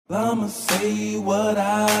I'ma say what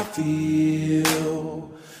I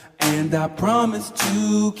feel, and I promise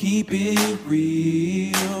to keep it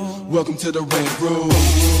real. Welcome to the Rant Room.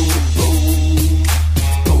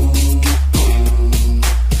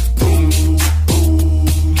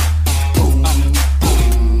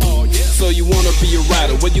 So you wanna be a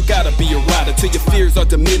rider, well you gotta be a rider till your fears are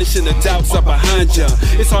diminished and the doubts are behind ya.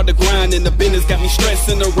 It's hard to grind and the business got me stressed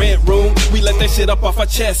in the Rant Room. We let that shit up off our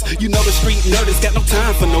chest. You know the street nerd has got no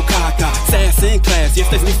time for no caca. Sass in class, yes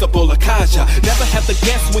that's Mr. Bolakaja. Never have to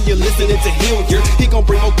guess when you're listening to Hilliard. He gon'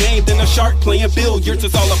 bring more game than a shark playing billiards.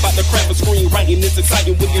 It's all about the craft of screenwriting. It's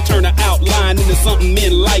exciting when you turn an outline into something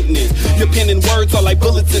enlightening. Your pen and words are like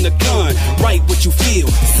bullets in a gun. Write what you feel,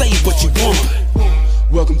 say what you want.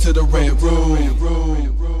 Welcome to the Rant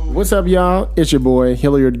Room. What's up, y'all? It's your boy,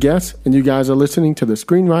 Hilliard Guest, and you guys are listening to the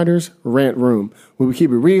Screenwriters Rant Room, where we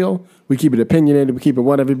keep it real, we keep it opinionated, we keep it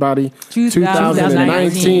what, everybody?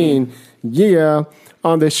 2019. Yeah.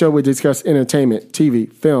 On this show, we discuss entertainment,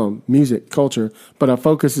 TV, film, music, culture, but our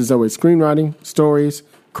focus is always screenwriting, stories,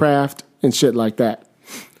 craft, and shit like that.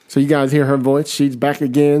 So you guys hear her voice. She's back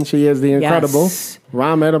again. She is the incredible,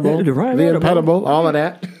 rhyme-edible, the impedible, all of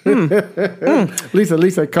that. Lisa.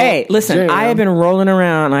 Hey, listen, Jam. I have been rolling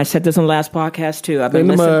around. I said this on the last podcast, too. I've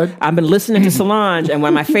been listening to Solange, and one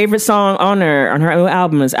of my favorite songs on her new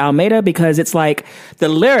album is Almeida, because it's like the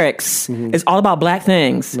lyrics is all about black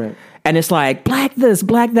things. Right. And it's like, black this,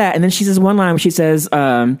 black that. And then she says one line where she says,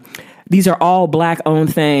 these are all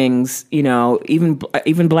black-owned things, you know, even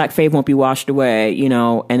black faith won't be washed away, you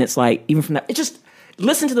know, and it's like, even from that, it just,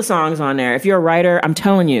 listen to the songs on there. If you're a writer, I'm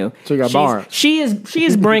telling you. So you got bars. She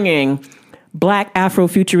is bringing black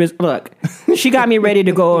Afrofuturist. Look, she got me ready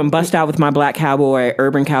to go and bust out with my black cowboy,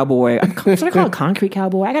 urban cowboy. Should I call it concrete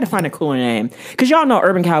cowboy? I got to find a cooler name. Because y'all know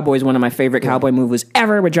Urban Cowboy is one of my favorite cowboy movies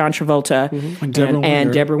ever, with John Travolta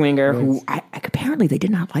and Deborah Winger, who apparently they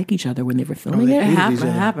did not like each other when they were filming it. It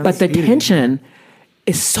happened. But the tension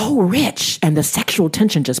is so rich, and the sexual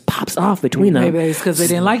tension just pops off between them. Maybe it's because they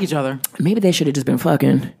didn't like each other. Maybe they should have just been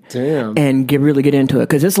fucking. Damn. And really get into it,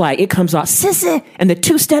 because it's like, it comes off sissy and the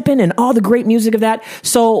two-stepping and all the great music of that.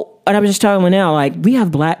 So, and I was just telling Linnell, like, we have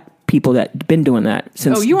black people that been doing that since day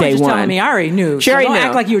one. Oh, you weren't just telling me. I already knew. She already don't knew.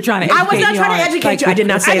 act like you were trying to educate me. I was not trying to educate you. I did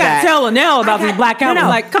not say that. I got to tell Linnell about these black cowboys.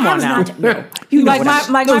 Like, come on now. You like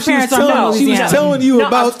my parents don't know. She was telling you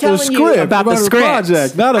about the script, about the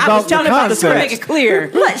project, not about the concept. Make it clear.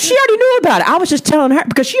 Look, she already knew about it. I was just telling her,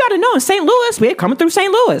 because she ought to know, in St. Louis, we're coming through St.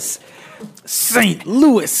 Louis. St.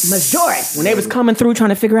 Louis. Missouri. When they was coming through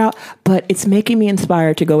trying to figure out, but it's making me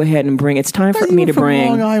inspired to go ahead and bring, it's time for me to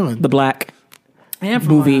bring the black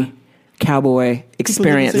movie cowboy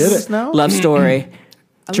experience, love story.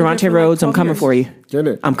 Geronte Rhodes, I'm coming for you. Get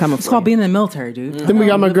it. I'm coming for you. It's called being in the military, dude. Then we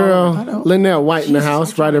got my girl, Linnell White, in the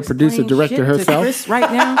house, writer, producer, director herself. Chris right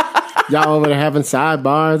now. Y'all over there having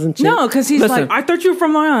sidebars and shit? No, because he's like, I thought you were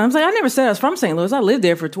from Long Island. I was like, I never said I was from St. Louis. I lived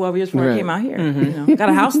there for 12 years before I came out here. You know, got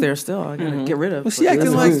a house there still. I got to get rid of. Well, she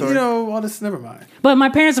acting like, you know, all this, never mind. But my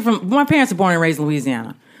parents are born and raised in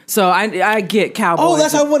Louisiana. So I get cowboys. Oh,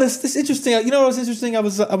 that's how what is this interesting. You know what's interesting? I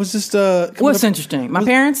was just what's interesting? My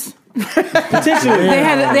parents? Potentially.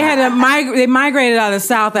 They migrated out of the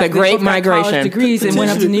South after the Great they both got Migration college degrees and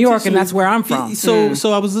went up to New York, and that's where I'm from.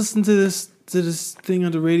 So I was listening to this thing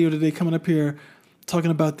on the radio today, coming up here,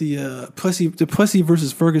 talking about the Plessy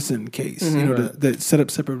versus Ferguson case. You know, that set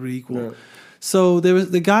up separate but equal. Right. So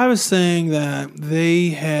the guy was saying that they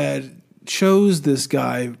had chose this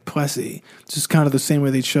guy Plessy, just kind of the same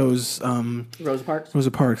way they chose Rosa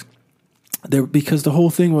Parks. Because the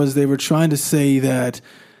whole thing was they were trying to say that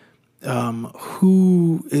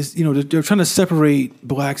who is, you know, they're trying to separate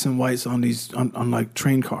blacks and whites on these on like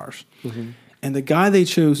train cars. And the guy they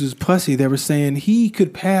chose was Plessy. They were saying he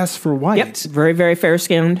could pass for white. Yep, very, very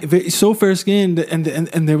fair-skinned. So fair-skinned,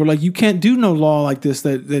 and they were like, you can't do no law like this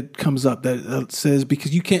that comes up that says,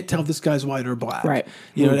 because you can't tell if this guy's white or black. Right.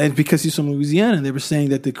 You know, and because he's from Louisiana, and they were saying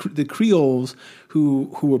that the Creoles, who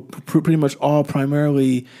were pretty much all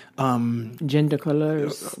primarily gender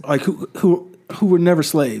colors, like who were never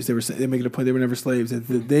slaves. They make it a point they were never slaves.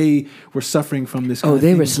 That they were suffering from this. Oh,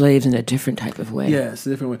 they were slaves in a different type of way. Yes, a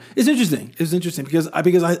different way. It's interesting. It's interesting because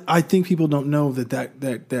I think people don't know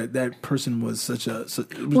that person was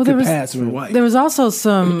pass for white. There was also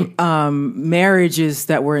some marriages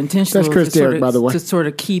that were intentional. That's Chris Derrick, by the way. To sort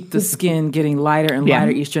of keep the skin getting lighter and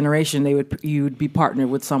lighter each generation. You'd be partnered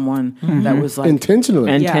with someone that was like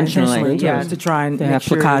intentionally, to try and make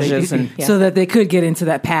sure so that they could get into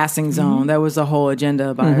that passing zone. That was the whole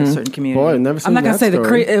agenda by a certain community. Boy, never seen I'm not gonna say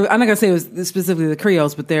story. I'm not gonna say it was specifically the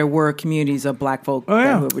Creoles, but there were communities of black folk who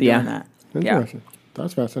were doing that. Interesting.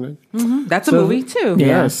 That's fascinating. Mm-hmm. That's a movie too.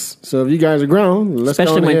 Yes. So if you guys are grown, let's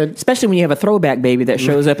go ahead. Especially when you have a throwback baby that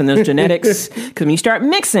shows up in those genetics. Because when you start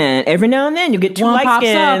mixing, every now and then you get two light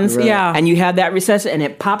skins. Right. Yeah. And you have that recession and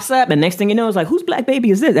it pops up. And next thing you know, it's like, whose black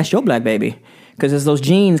baby is this? That's your black baby. Because it's those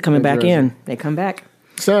genes coming back in. They come back.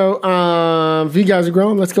 So, if you guys are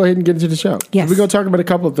grown, let's go ahead and get into the show. Yes. We're going to talk about a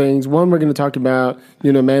couple of things. One, we're going to talk about,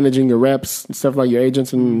 managing your reps and stuff like your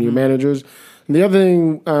agents and your managers. And the other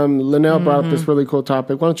thing, Linnell brought up this really cool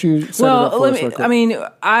topic. Why don't you set it up for us? I mean,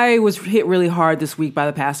 I was hit really hard this week by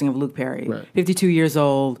the passing of Luke Perry, 52 years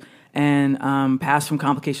old, and passed from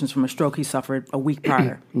complications from a stroke he suffered a week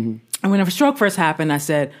prior. And when a stroke first happened, I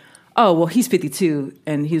said, oh, well, he's 52,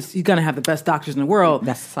 and he's going to have the best doctors in the world.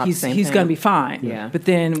 He's going to be fine. Yeah. But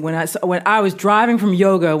then when I was driving from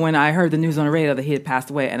yoga, when I heard the news on the radio that he had passed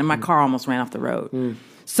away, and my car almost ran off the road.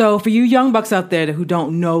 So for you young bucks out there who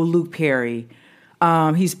don't know Luke Perry,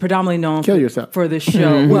 he's predominantly known for this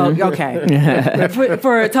show. Well, okay.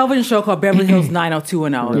 for a television show called Beverly Hills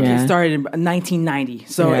 90210. It started in 1990.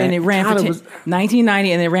 So and it ran for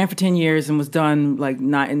 1990, and it ran for 10 years and was done like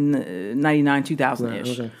in 99,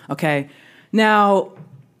 2000-ish. Okay. Now,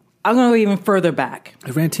 I'm going to go even further back.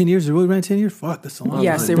 It ran 10 years. It really ran 10 years? Fuck, that's a long time.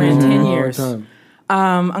 Yes, it ran 10 years.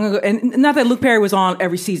 I'm gonna go, and not that Luke Perry was on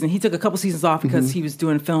every season. He took a couple seasons off because he was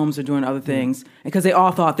doing films or doing other things, because they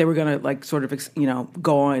all thought they were gonna like sort of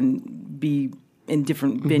go on and be in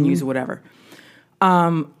different venues or whatever.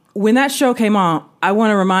 When that show came on, I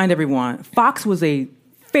want to remind everyone, Fox was a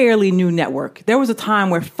fairly new network. There was a time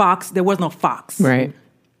where there was no Fox. Right.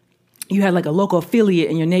 You had like a local affiliate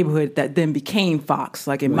in your neighborhood that then became Fox.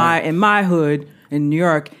 Like in my hood. In New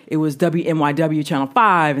York, it was WNYW Channel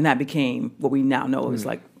 5, and that became what we now know as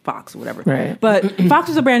like Fox or whatever. Right. But Fox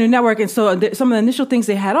was a brand new network, and so some of the initial things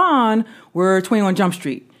they had on were 21 Jump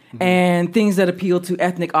Street and things that appeal to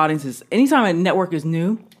ethnic audiences. Anytime a network is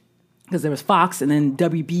new, because there was Fox and then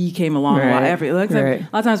WB came along. A lot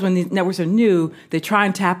of times when these networks are new, they try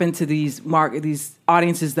and tap into these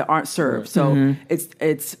audiences that aren't served. So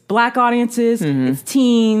it's black audiences, it's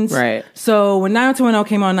teens. Right. So when 90210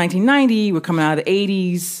 came out in 1990, we're coming out of the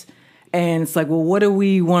 80s. And it's like, well, what are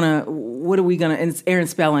we gonna, and it's Aaron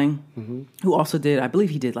Spelling, who also I believe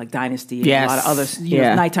he did like Dynasty and a lot of other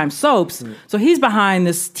nighttime soaps. So he's behind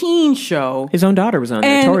this teen show. His own daughter was on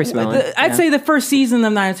there, Tori Spelling. I'd say the first season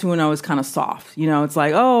of 90210 is kind of soft. It's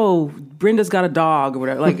like, oh, Brenda's got a dog or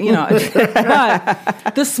whatever. Like,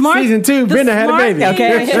 but the smart... Season 2, Brenda had a baby.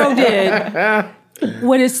 Okay, the show did...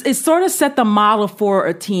 What it sort of set the model for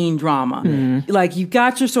a teen drama. Like, you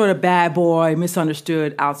got your sort of bad boy,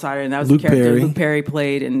 misunderstood outsider, and that was the character Luke Perry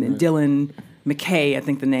played, and Dylan McKay, I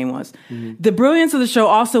think the name was. The brilliance of the show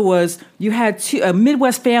also was you had a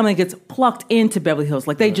Midwest family gets plucked into Beverly Hills,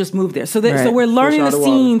 like they just moved there. So we're learning the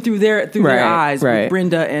scene through their eyes with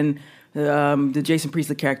Brenda and the Jason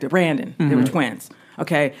Priestley character, Brandon. They were twins.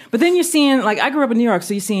 Okay, but then you're seeing, like, I grew up in New York,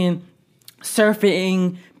 so you're seeing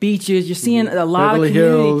surfing, beaches, you're seeing a lot Beverly of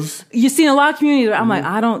community. Hills. You're seeing a lot of community. I'm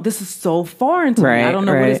like, this is so foreign to me. I don't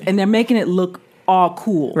know what it is. And they're making it look all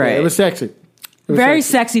cool. Right. It was sexy. Very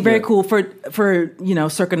sexy, very cool for circa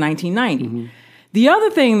 1990. The other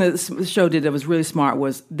thing that the show did that was really smart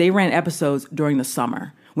was they ran episodes during the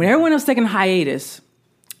summer. When everyone was taking hiatus,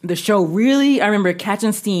 the show really, I remember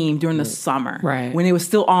catching steam during the summer. Right. When it was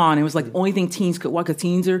still on. It was like the only thing teens could watch, because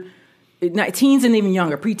teens and even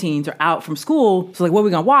younger, preteens, are out from school. So, like, what are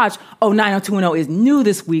we going to watch? Oh, 90210 is new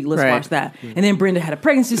this week. Let's watch that. And then Brenda had a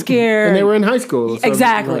pregnancy scare. And they were in high school. So,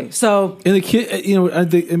 exactly. Right. So, and the kid,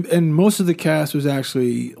 and most of the cast was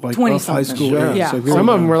actually like 20 of high school. Yeah. So some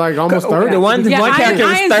of them were like almost 30. One character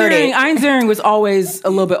was 30. Ian Ziering was always a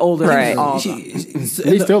little bit older. Right. He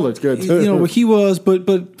still looks good, too. He was, but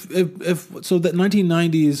if so that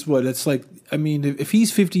 1990 is what? It's like, I mean, if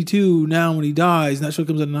he's 52 now when he dies, and that show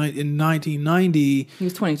comes out in 1990. He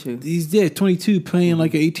was 22. He's 22, playing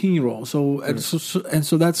like an 18-year-old. So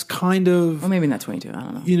that's kind of, or maybe not 22. I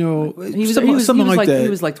don't know. He was something like that. He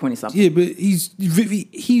was like 20-something. Yeah, but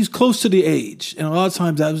he's close to the age, and a lot of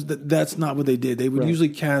times that's not what they did. They would usually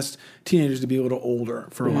cast teenagers to be a little older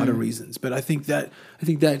for a lot of reasons. But I think that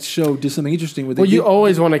show did something interesting with it. Well, you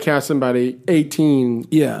always want to cast somebody 18.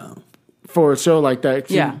 Yeah. For a show like that,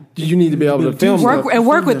 you need to be able to film work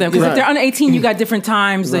with them, because if they're under 18, you got different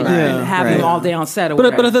times that you can have them all day on set. But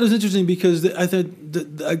I thought it was interesting because I thought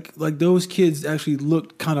like those kids actually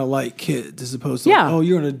looked kind of like kids as opposed to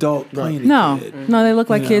you're an adult playing a kid. No, they looked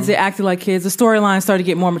like kids. They acted like kids. The storyline started to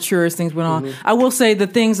get more mature as things went on. I will say the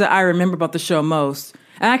things that I remember about the show most,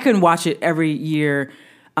 and I couldn't watch it every year,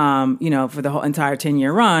 for the whole entire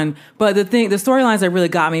 10-year run. But the storylines that really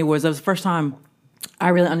got me was the first time I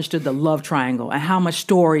really understood the love triangle and how much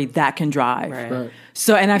story that can drive. Right.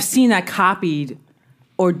 So, and I've seen that copied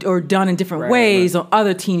or done in different ways on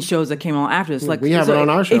other teen shows that came along after this. Like we have it on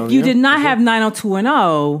our show. If you did not have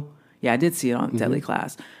 90210, I did see it on Deadly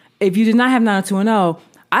Class. If you did not have 90210,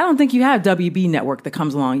 I don't think you have WB Network that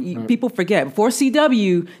comes along. People forget. Before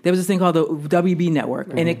CW, there was this thing called the WB Network,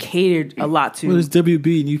 and it catered a lot to. Well, there's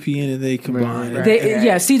WB and UPN, and they combined. And UPN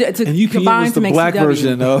UPN was the black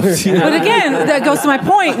version of. But again, that goes to my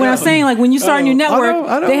point when I'm saying, like, when you start a new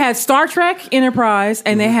network, they had Star Trek Enterprise,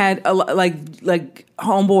 and they had like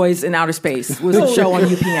Homeboys in Outer Space was a show on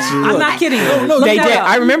UPN. I'm not kidding. They did.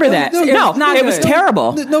 I remember that. No, it was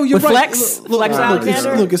terrible. No, you're with right. Flex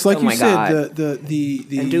Alexander. Look, it's like you said.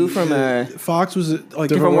 The dude from Fox was like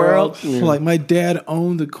Different World. So like my dad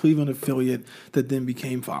owned the Cleveland affiliate that then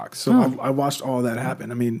became Fox. So I watched all that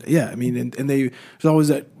happen. I mean, and there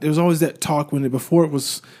was always that talk when before it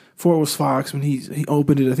was Fox, when he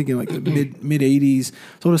opened it, I think in like the mid 80s.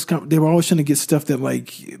 So they were always trying to get stuff that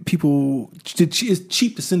like people it's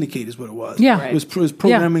cheap to syndicate is what it was. Yeah, it was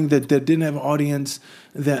programming that didn't have an audience.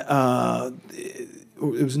 That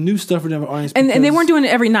it was new stuff for never audience, and they weren't doing it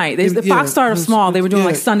every night. The Fox started small. They were doing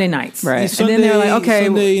like Sunday nights, right? Sunday, and then they were like, okay,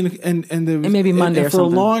 Sunday and maybe Monday and or for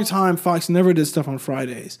something. a long time, Fox never did stuff on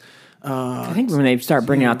Fridays. I think when they started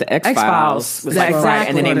bringing out the X-Files, was like Friday,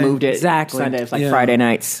 and then they moved it Sunday. It's like Friday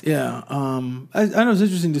nights. Yeah, I know it's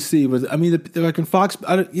interesting to see, but I mean, like in Fox,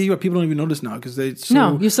 people don't even notice now because you're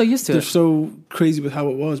so used to it. They're so crazy with how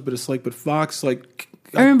it was, but it's like, but Fox like.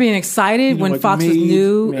 I remember being excited when like Fox was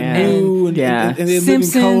new, and they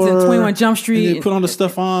Simpsons and 21 Jump Street. And they put on the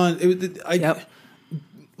stuff on.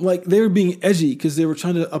 Like they were being edgy because they were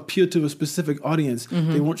trying to appeal to a specific audience.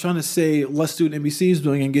 They weren't trying to say, "Let's do what NBC is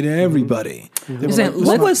doing and get everybody." Let's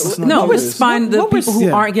find the people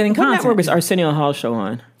who aren't getting content. What network was Arsenio Hall show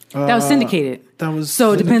on? That was syndicated.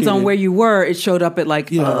 So it depends on where you were. It showed up at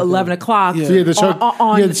like 11 o'clock. So you had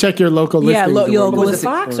to check your local listings. Was it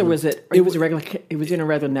Fox or was it? It was a regular. It was in a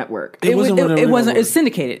regular network. It wasn't. It's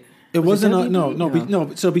syndicated. It wasn't.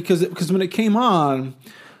 No. So because when it came on,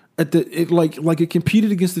 it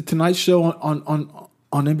competed against the Tonight Show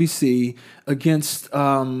on NBC against the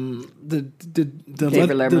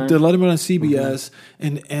Letterman on CBS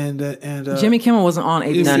and Jimmy Kimmel wasn't on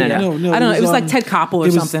ABC. No. I don't know. It was like Ted Koppel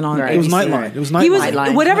or something on ABC. It was Nightline. It was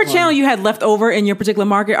Nightline. Whatever channel you had left over in your particular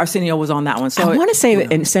market, Arsenio was on that one. So I want to say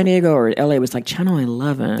in San Diego or LA it was like Channel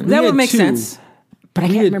 11. That would make sense. But I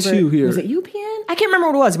can't remember. Two here. Was it UPN? I can't remember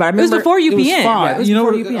what it was, but I remember it was before UPN. It was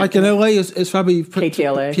 5. UPN. Like in LA, it's probably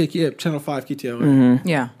KTLA. Channel 5 KTLA. Mm-hmm.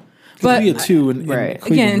 Yeah. But we had 2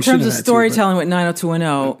 again, in terms of storytelling with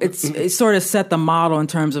 90210, it sort of set the model in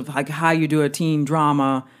terms of like how you do a teen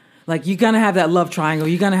drama. Like you're gonna have that love triangle,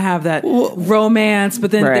 you're gonna have that romance, but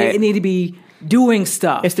then they need to be doing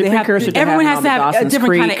stuff. It's the precursor. Everyone has to have a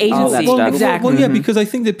different kind of agency. Exactly. Well, yeah, because I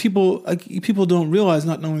think that people don't realize,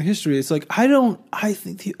 not knowing history. It's like I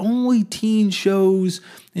think the only teen shows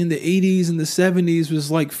in the 80s and the 70s was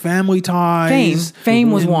like Family Ties.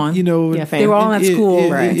 Fame was one. They were all at school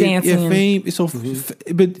dancing. Fame. So,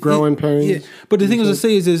 but Growing Pains. But the thing I was to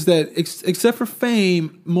say is that except for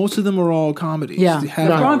Fame, most of them are all comedies. Yeah,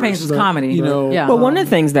 Growing Pains was comedy. But one of the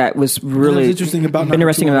things that was really interesting about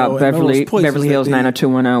Beverly Hills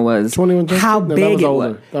 90210 was how big it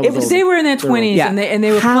was. They were in their 20s and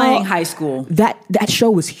they were playing high school. That show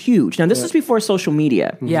was huge. Now this was before social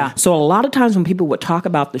media. Yeah. So a lot of times when people would talk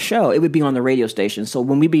about the show, it would be on the radio station. So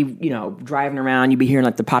when we'd be, driving around, you'd be hearing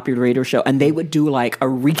like the popular radio show, and they would do like a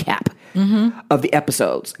recap of the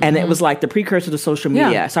episodes. And it was like the precursor to social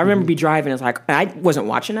media. Yeah. So I remember be driving, it's like, I wasn't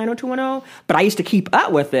watching 90210, but I used to keep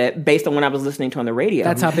up with it based on what I was listening to on the radio.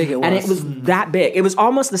 That's how big it was. And it was that big. It was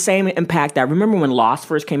almost the same impact. I remember when Lost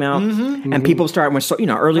first came out and people started,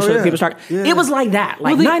 early shows, people started, it was like that.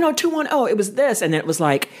 Like 90210, it was this. And then it was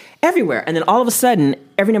like everywhere. And then all of a sudden,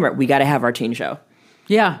 every number, we got to have our teen show.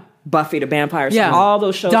 Yeah. Buffy the Vampire Slayer. All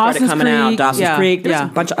those shows started coming out. Dawson's Creek. There's a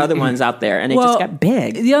bunch of other ones out there, and it just got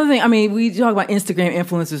big. The other thing, we talk about Instagram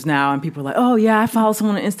influencers now, and people are like, oh, yeah, I follow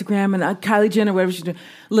someone on Instagram, and Kylie Jenner, whatever she's doing.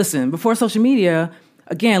 Listen, before social media,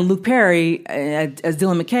 again, Luke Perry, as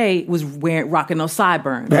Dylan McKay, was rocking those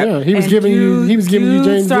sideburns. Yeah, he was giving you James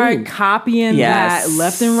Dean. Started copying that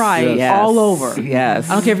left and right, all over. Yes,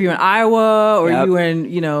 I don't care if you're in Iowa or you were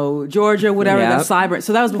in Georgia, whatever. That sideburn.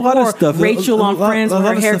 So that was before Rachel on Friends with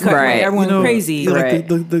her haircut. Everyone crazy. Like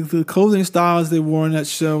the clothing styles they wore in that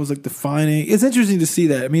show was like defining. It's interesting to see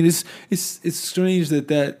that. I mean, it's strange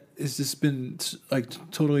that has just been like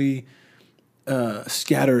totally.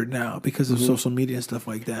 scattered now because of social media and stuff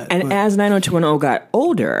like that. And as 90210 got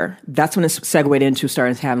older, that's when it segued into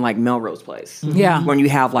starting having like Melrose Place. Yeah. When you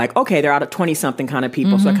have like, okay, they're out of 20-something kind of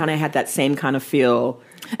people. So it kind of had that same kind of feel.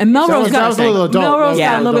 And Melrose got a little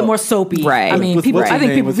adult. bit more soapy. Right. I mean, I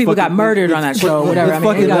think people got murdered on that show. Whatever.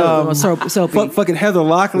 Fucking Heather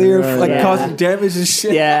Locklear causing damage and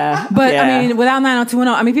shit. Yeah. But I mean, without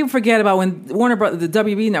 90210, I mean, people forget about when Warner Brothers, the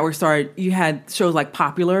WB network started. You had shows like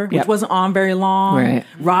Popular, which wasn't on very long. Right.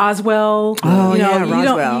 Roswell. Oh,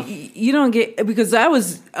 Roswell. You don't get, because that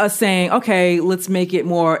was us saying, okay, let's make it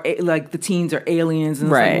more like the teens are aliens and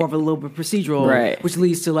it's like more of a little bit procedural, which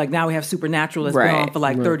leads to like now we have Supernatural that's been on for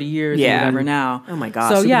like 30 years or whatever now. Oh my God.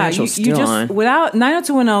 So yeah, you just, without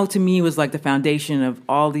 90210 to me was like the foundation of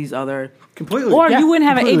all these other, completely. Or you wouldn't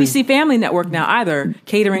have an ABC Family Network now either,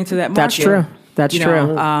 catering to that market. That's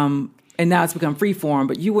true. And now it's become freeform,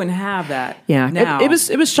 but you wouldn't have that. Yeah, now. it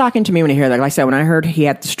was shocking to me when I hear that. Like I said, when I heard he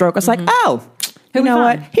had the stroke, I was like, oh. You know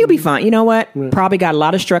what? He'll be fine. You know what? Probably got a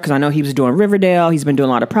lot of stress because I know he was doing Riverdale. He's been doing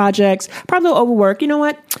a lot of projects. Probably a little overwork. You know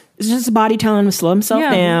what? It's just his body telling him to slow himself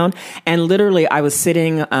down. And literally, I was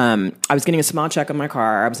sitting, I was getting a small check on my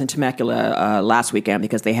car. I was in Temecula last weekend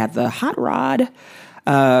because they had the hot rod.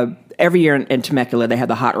 Every year in Temecula, they have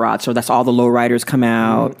the hot rod, so that's all the lowriders come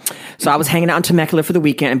out. So I was hanging out in Temecula for the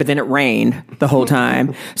weekend, but then it rained the whole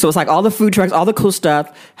time. So it's like all the food trucks, all the cool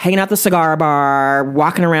stuff, hanging out the cigar bar,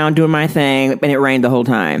 walking around doing my thing, and it rained the whole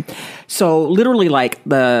time. So literally, like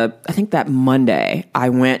I think that Monday, I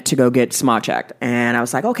went to go get smog checked, and I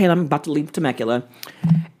was like, okay, I'm about to leave Temecula.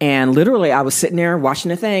 And literally, I was sitting there watching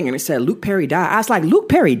the thing, and it said, Luke Perry died. I was like, Luke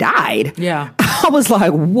Perry died? Yeah. I was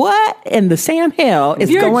like, what in the Sam Hill is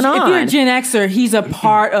going on? If you're a Gen Xer, he's a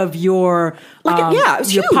part of your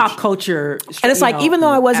your pop culture. And it's like, even though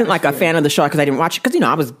I wasn't like a fan of the show because I didn't watch it, because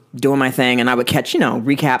I was doing my thing and I would catch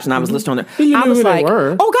recaps and I was listening to it. I was like,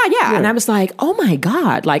 oh God, yeah. And I was like, oh my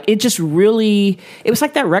God, like it just really, it was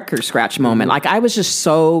like that record scratch moment. Like I was just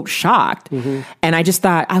so shocked, and I just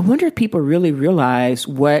thought, I wonder if people really realize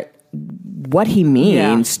what he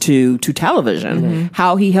means to television,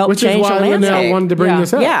 how he helped change the landscape. Which is why I wanted to bring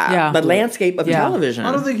this up. Yeah, the landscape of television.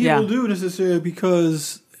 I don't think people do necessarily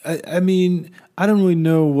because, I mean, I don't really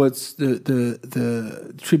know what's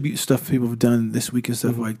the tribute stuff people have done this week and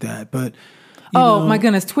stuff like that, but my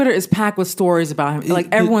goodness, Twitter is packed with stories about him. Like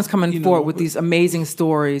everyone's coming forward with these amazing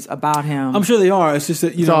stories about him. I'm sure they are. It's just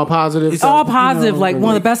that it's all positive. It's all positive. Like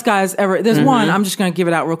one of the best guys ever. There's one. I'm just going to give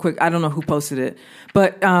it out real quick. I don't know who posted it,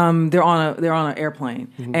 but they're on an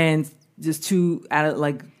airplane and just two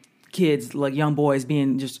kids, like young boys,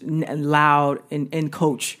 being just loud and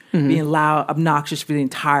coach, being loud, obnoxious for the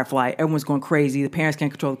entire flight. Everyone's going crazy. The parents can't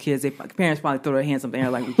control the kids. The parents probably throw their hands up in the air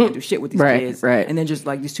like, we can't do shit with these kids. Right. And then just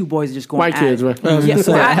like these two boys are just going white kids, right? Yes,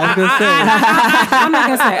 I'm not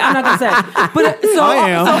gonna say. But so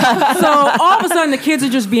all of a sudden the kids are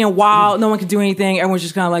just being wild. No one can do anything. Everyone's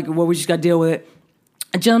just kind of like, well, we just got to deal with it.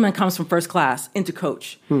 A gentleman comes from first class into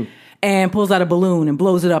coach. And pulls out a balloon and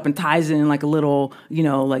blows it up and ties it in like a little,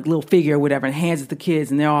 like little figure or whatever, and hands it to the kids,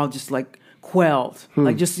 and they're all just like quelled,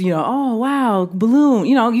 like just oh wow, balloon.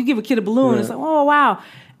 You give a kid a balloon, it's like, oh wow,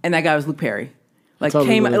 and that guy was Luke Perry.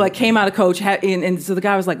 Came out of coach, and so the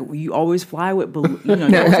guy was like, well, "You always fly with balloons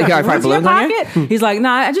in your pocket?" He's like,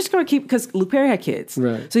 "Nah, I just gotta keep," because Luke Perry had kids,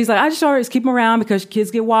 right? So he's like, "I just always keep them around because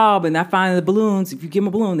kids get wild, and I find the balloons. If you give them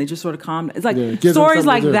a balloon, they just sort of calm down." It's like stories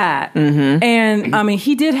like that. And I mean,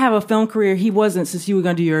 he did have a film career. He wasn't, since you were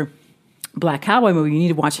gonna do your Black Cowboy movie, you need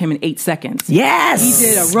to watch him in 8 seconds. Yes, he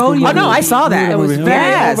did a rodeo. Oh no, I saw that. It was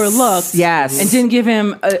very overlooked. Yes, and didn't give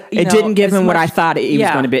him. Didn't give him what I thought he was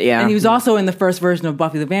going to be. Yeah, and he was also in the first version of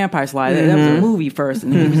Buffy the Vampire Slayer. That was a movie first,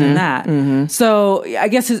 and he was in that. So I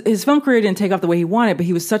guess his film career didn't take off the way he wanted, but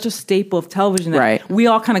he was such a staple of television that we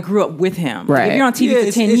all kind of grew up with him. Right. If you're on TV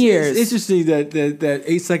for 10 years, it's interesting that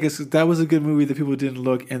 8 seconds. That was a good movie that people didn't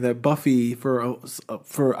look, and that Buffy for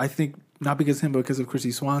I think not because of him, but because of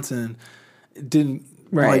Christy Swanson. Didn't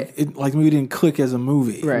maybe didn't click as a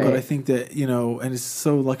movie, but I think that and it's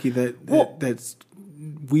so lucky that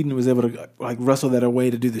Whedon was able to wrestle that away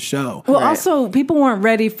to do the show. Well, also people weren't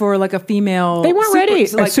ready for like a female. They weren't ready.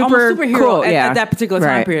 Like super superhero cool, at that particular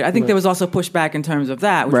time period. I think there was also pushback in terms of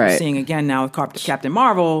that, which we're seeing again now with Captain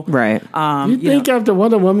Marvel. Right. You think after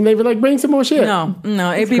Wonder Woman they would bring some more shit? No.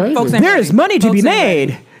 Folks ain't There's ready. money to be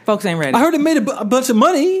made. Folks ain't ready. I heard it made a bunch of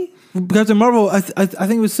money. Captain Marvel, I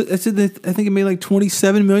think it was. I think it made like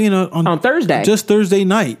 $27 million on Thursday, just Thursday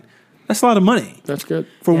night. That's a lot of money. That's good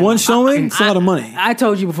for one showing. It's a lot of money. I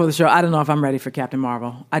told you before the show. I don't know if I'm ready for Captain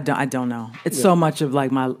Marvel. I don't know. It's so much of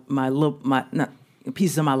like my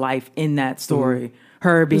pieces of my life in that story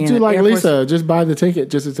her being just do like Air Lisa, Force. just buy the ticket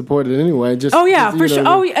just to support it anyway. Just for sure.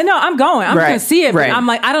 Oh yeah, no, I'm going. I'm going to see it. But I'm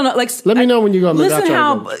like, I don't know. Like, let me know when you go. Listen,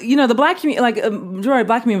 how the black community, like majority of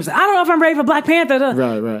black community was like, I don't know if I'm ready for Black Panther.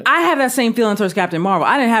 Right. I have that same feeling towards Captain Marvel.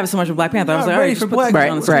 I didn't have it so much with Black Panther. I was like, ready for Black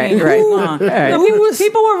Panther. Right.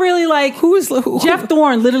 People were really like, Jeff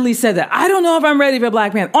Thorne literally said that. I don't know if I'm ready for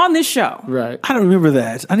Black Panther on this show. Right. I don't remember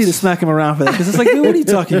that. I need to smack him around for that because it's like, dude, what are you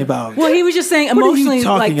talking about? Well, he was just saying emotionally,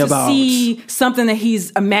 like to see something that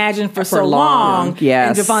he's imagined for so long,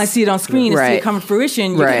 and to finally see it on screen and see it come to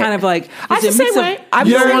fruition. You kind of like I the same way.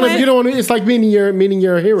 You don't want to. It's like meeting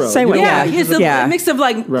your hero. Same way. Yeah, it's a mix of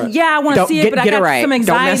like, I want to see it, but I got some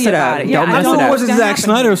anxiety about it. I know it wasn't Zack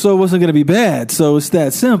Snyder, so it wasn't going to be bad. So it's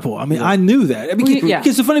that simple. I mean, I knew that. I mean,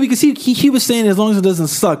 it's so funny because he was saying as long as it doesn't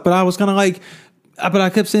suck, but I was kind of like. But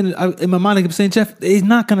I kept saying in my mind, I kept saying, Jeff, it's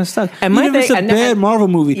not gonna suck. And even if it's a bad Marvel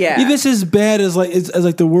movie, if it's as bad as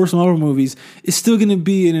like the worst Marvel movies, it's still gonna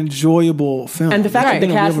be an enjoyable film. And the fact that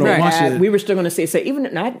the cast, we were still gonna say even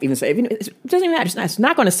it doesn't even matter. It's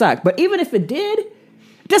not gonna suck. But even if it did,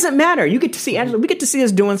 it doesn't matter. You get to see Angela. We get to see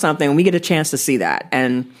us doing something, and we get a chance to see that.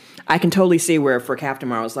 And I can totally see where for Captain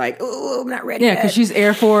Marvel it's like, oh, I'm not ready. Yeah, because she's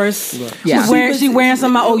Air Force. Right. Yeah, she's wearing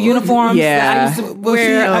some of my old uniforms. Yeah, I used to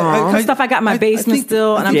wear stuff I got in my basement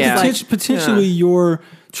still. And I think potentially your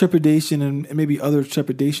trepidation and maybe other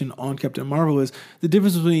trepidation on Captain Marvel is the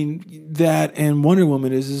difference between that and Wonder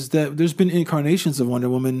Woman is that there's been incarnations of Wonder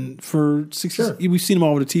Woman for 60 years. We've seen them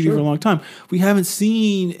all over the TV for a long time. We haven't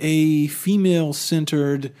seen a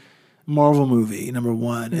female-centered Marvel movie, number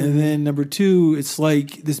one, and then number two, it's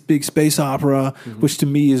like this big space opera, which to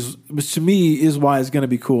me is why it's going to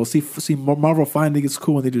be cool. See, Marvel finally gets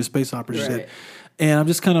cool when they do space opera shit, and I'm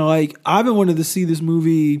just kind of like, I've been wanting to see this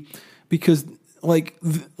movie because like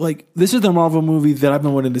this is the Marvel movie that I've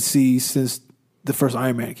been wanting to see since the first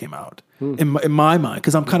Iron Man came out. In my mind,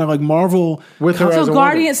 because I'm kind of like Marvel with her. So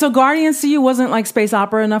Guardians to you wasn't like space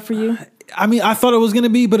opera enough for you? I mean, I thought it was going to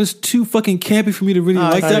be, but it's too fucking campy for me to really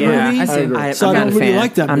like that movie. I don't really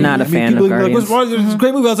like that movie. I'm not a fan of Guardians. It's a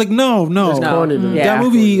great movie. I was like, no. That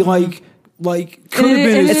movie, like could have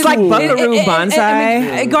been. It's like Buckaroo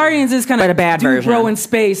Banzai. Guardians is kind of a bad version. Bro in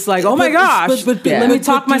space, like, oh my gosh, let me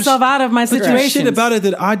talk myself out of my situation. There's shit about it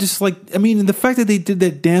that I just like. I mean, the fact that they did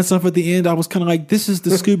that dance off at the end, I was kind of like, this is the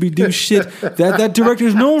Scooby Doo shit that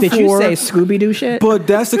director's known for. Did you say Scooby Doo shit? But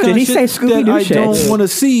that's the kind of shit that I don't want to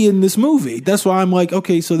see in this movie. That's why I'm like,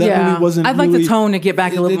 okay, so that movie wasn't. I'd like the tone to get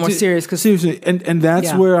back a little more serious. Because seriously, and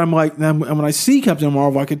that's where I'm like, and when I see Captain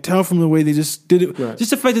Marvel, I could tell from the way they just did it. Just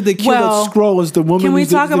the fact that they killed that Skrull as the woman. Can we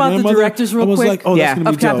talk about the directors real quick? I was like, oh, that's going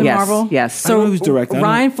to be of Captain Marvel? Yes. So who's directing?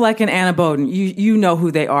 Ryan Fleck and Anna Boden. You know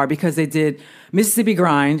who they are because they did Mississippi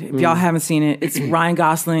Grind. If y'all haven't seen it, it's Ryan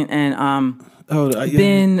Gosling and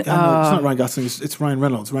Ben. It's not Ryan Gosling. It's Ryan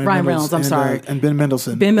Reynolds. Ryan Reynolds. I'm sorry. And Ben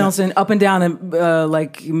Mendelsohn. Ben Mendelsohn up and down the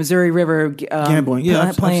like Missouri River gambling.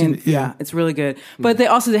 Playing. It's really good. But they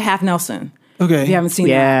also did Half Nelson. Okay. If you haven't seen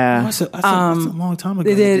that. That's a long time ago.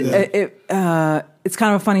 They did. It's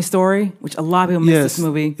kind of a funny story, which a lot of people miss this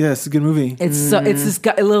movie. Yes, it's a good movie. It's this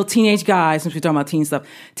guy, a little teenage guy, since we're talking about teen stuff,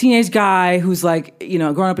 teenage guy who's like,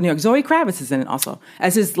 growing up in New York. Zoe Kravitz is in it also,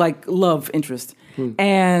 as his like love interest.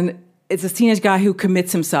 And it's this teenage guy who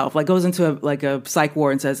commits himself, like goes into a psych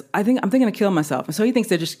ward and says, I'm thinking of killing myself. And so he thinks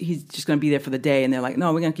he's just going to be there for the day. And they're like,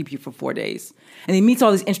 no, we're going to keep you for 4 days. And he meets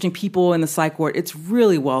all these interesting people in the psych ward. It's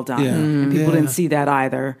really well done. Yeah. And people didn't see that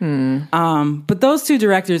either. But those two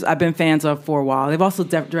directors I've been fans of for a while. They've also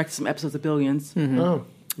directed some episodes of Billions.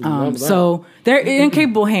 So they're in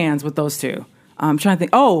capable hands with those two. I'm trying to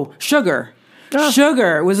think. Oh, Sugar.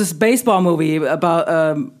 Sugar was this baseball movie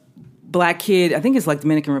about black kid, I think it's like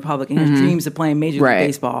Dominican Republic, and his dreams of playing Major League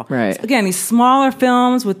Baseball. Right. So again, these smaller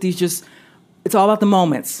films with these it's all about the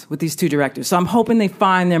moments with these two directors. So I'm hoping they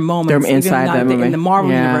find their moments in the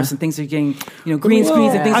Marvel universe, and things are getting, green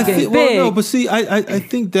screens and things are getting big. No, but see, I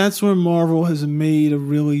think that's where Marvel has made a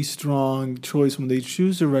really strong choice when they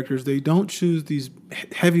choose directors. They don't choose these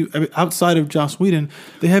heavy, outside of Joss Whedon,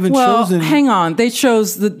 they haven't chosen. Well, hang on. They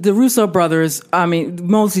chose the Russo brothers. I mean,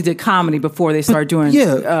 mostly did comedy before they started doing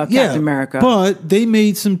Captain America. But they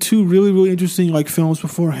made two really, really interesting like films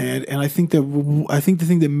beforehand, and I think the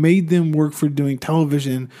thing that made them work for doing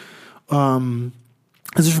television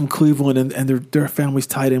they're from Cleveland, and their family's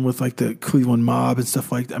tied in with like the Cleveland mob and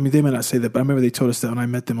stuff like that. I mean, they may not say that, but I remember they told us that when I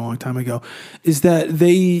met them a long time ago. Is that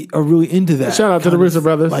they are really into that? Shout out to the Rizzo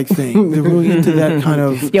brothers, like thing. They're really into that kind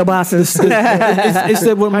of yo bosses. It's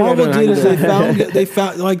that what Marvel did is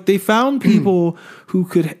they found people who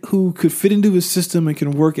could fit into his system and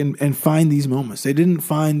can work and find these moments. They didn't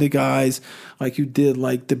find the guys like you did,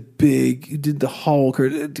 like you did the Hulk, or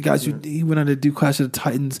the guys he went on to do Clash of the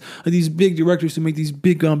Titans, like these big directors who make these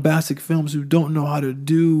big bombastic films who don't know how to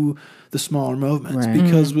do the smaller moments. Right.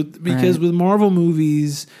 Because with Marvel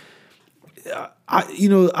movies,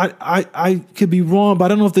 I could be wrong, but I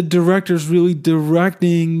don't know if the director's really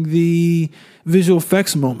directing the visual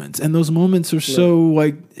effects moments, and those moments are so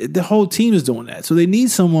like the whole team is doing that. So they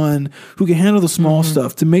need someone who can handle the small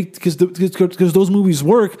stuff to make because those movies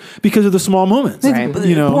work because of the small moments. Right.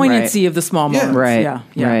 The poignancy of the small moments. Right. Yeah.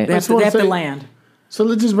 Right. They have to land. So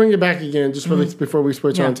let's just bring it back again, just before we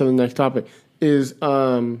switch on to the next topic. Is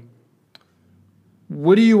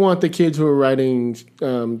what do you want the kids who are writing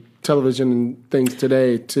television and things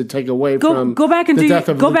today to take away from go back and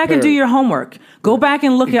do your homework. Go back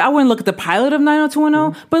and look at. I wouldn't look at the pilot of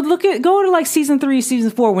 90210, but go to like season 3,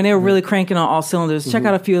 season 4 when they were really cranking on all cylinders. Check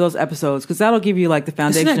out a few of those episodes because that'll give you like the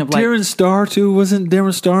foundation of like Darren Star too. Wasn't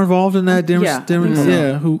Darren Star involved in that?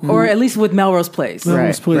 Or at least with Melrose Place.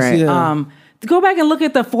 Melrose Place, yeah. Go back and look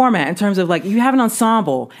at the format in terms of like you have an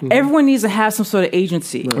ensemble. Everyone needs to have some sort of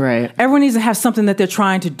agency. Right. Everyone needs to have something that they're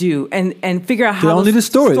trying to do and figure out how they all need a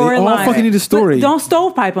story. They all fucking need a story. But don't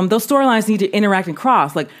stovepipe them. Those storylines need to interact and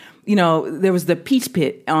cross. Like, there was the Peach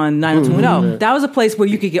Pit on 90210. That was a place where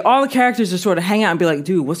you could get all the characters to sort of hang out and be like,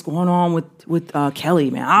 dude, what's going on with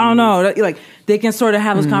Kelly, man? I don't know. Like, they can sort of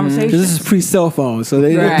have those conversations. This is pre-cell phone, so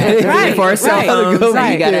they right. For a cell phone, you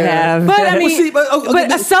gotta have. But I mean, but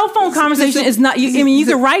a cell phone conversation is not. You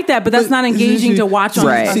can write that, but that's not engaging to watch on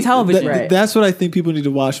television. That's what I think people need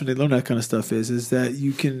to watch when they learn that kind of stuff. Is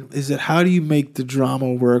that how do you make the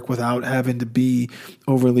drama work without having to be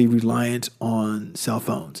overly reliant on cell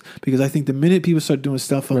phones? Because I think the minute people start doing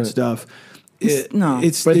cell phone stuff, here's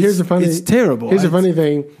the funny. It's terrible. Here's the funny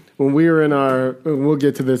thing. When we were we'll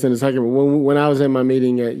get to this in a second, but when I was in my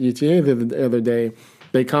meeting at UTA the other day,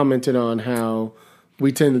 they commented on how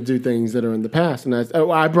we tend to do things that are in the past. And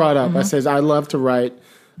I brought up, I says, I love to write.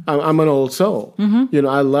 I'm an old soul.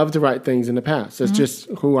 I love to write things in the past. That's just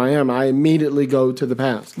who I am. I immediately go to the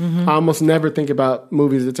past. I almost never think about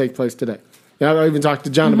movies that take place today. I even talked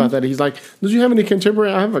to John about that. He's like, "Did you have any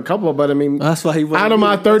contemporary?" I have a couple, but I mean, that's why out of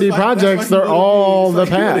my 30 projects, they're all the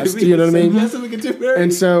past. You know what I mean?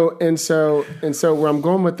 And so where I'm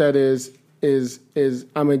going with that is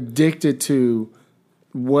I'm addicted to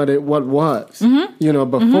what was,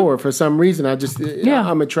 before. For some reason,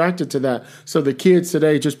 I'm attracted to that. So the kids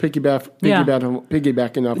today just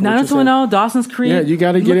piggybacking off. 90210, Dawson's Creek. Yeah, you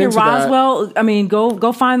got to get into Roswell. That. I mean,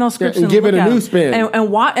 go find those scripts and give it a new spin.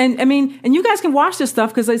 And you guys can watch this stuff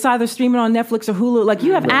because it's either streaming on Netflix or Hulu. Like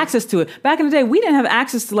you have access to it. Back in the day, we didn't have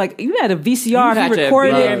access to like you had a VCR. You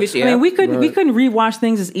recorded it. I mean, we couldn't rewatch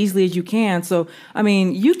things as easily as you can. So I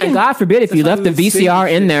mean, you can. And God forbid if you left the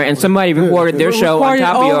VCR in there and somebody recorded their show on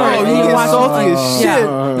top of yours. You get salty as shit.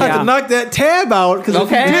 I had to knock that tab out because if you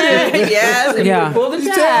did it, yes, pull the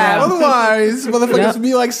tab. Otherwise, motherfuckers would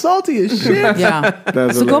be like salty as shit.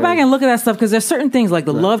 So go back and look at that stuff because there's certain things like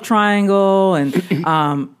the love triangle and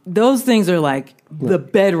those things are like the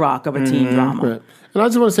bedrock of a teen drama. Right. And I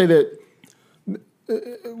just want to say that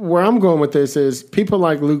where I'm going with this is people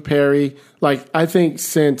like Luke Perry. Like I think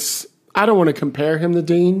since I don't want to compare him to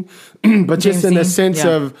Dean, but just in the sense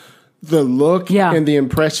of the look and the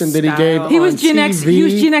impression that he gave he was on Gen TV, X. He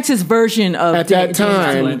was Gen X's version of at that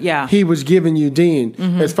time. He was giving you Dean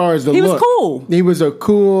as far as the look. He was cool. He was a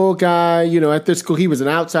cool guy. At the school, he was an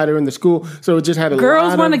outsider in the school, so it just had a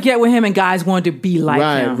girls wanted to get with him and guys wanted to be like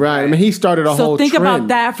him. Right. I mean, he started a whole. So think trend. about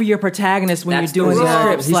that for your protagonist when you're doing these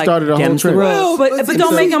scripts. He started a whole trend. But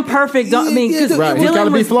don't make him perfect. Because he's got to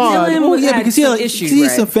be flawed. Because he had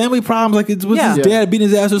some family problems. Like it was his dad beating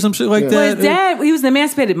his ass or some shit like that. Well, his dad, he was an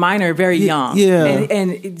emancipated minor, very young.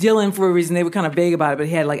 And Dylan, for a reason, they were kind of vague about it, but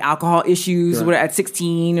he had like alcohol issues at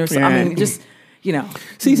 16 or something. I mean, just, See,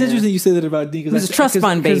 it's interesting you say that about Dean. He was a trust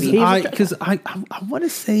fund baby. Because I want to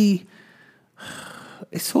say,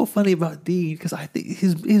 it's so funny about Dean because I think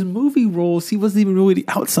his movie roles, he wasn't even really the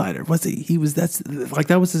outsider, was he?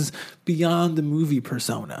 That was his beyond the movie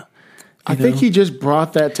persona. I think he just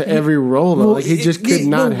brought that to every role. Though. He just could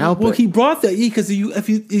not help it. Well, he brought that because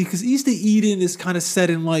East of Eden is kind of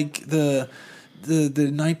set in like the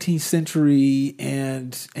 19th century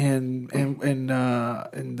and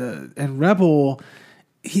Rebel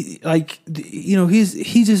he's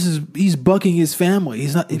bucking his family.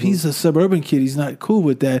 He's not. If he's a suburban kid, he's not cool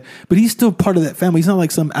with that. But he's still part of that family. He's not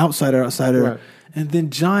like some outsider. Right. And then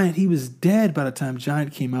Giant, he was dead by the time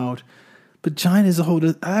Giant came out. But Giant is a whole.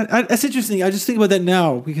 That's interesting. I just think about that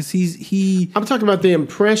now because he. I'm talking about the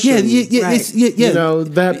impression. Yeah. Right. You know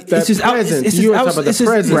that it's his presence. You were talking about the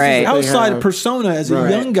presence. Right. Outside persona as a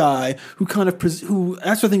young guy who kind of who.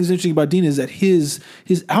 That's what I think is interesting about Dean is that his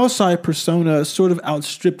outside persona sort of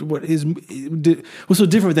outstripped what was so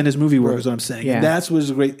different than his movie work. Is what I'm saying. Yeah. And that's what's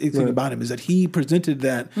a great thing about him is that he presented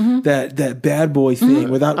that that bad boy thing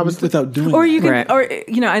without doing. Or that. you can, or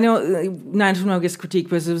I know 90210 gets critiqued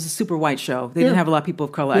because it was a super white show. They didn't have a lot of people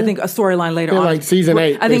of color. I think a storyline later on, like season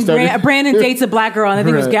 8. I think Brandon dates a black girl, and I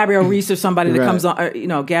think it was Gabrielle Reese or somebody that comes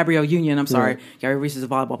on. Gabrielle Union. I'm sorry, Gabrielle Reese is a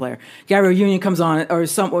volleyball player. Gabrielle Union comes on, or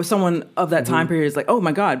someone of that time period is like, oh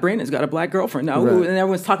my God, Brandon's got a black girlfriend now, and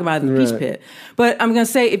everyone's talking about it in the Peach Pit. But I'm going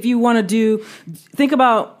to say, if you want to think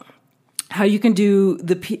about how you can do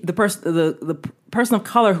the person of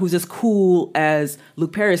color who's as cool as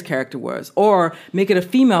Luke Perry's character was, or make it a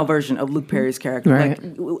female version of Luke Perry's character.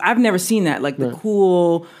 Right. Like, I've never seen that. Like the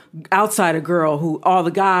cool outsider girl who all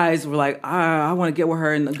the guys were like, I want to get with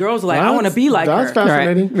her, and the girls were like, I want to be like her. That's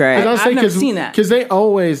fascinating. Right. I've never seen that. Because they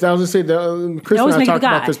always, I was going to say, Chris and I talked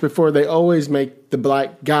about this before, they always make the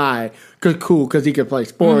black guy cool because he can play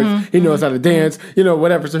sports, he knows how to dance,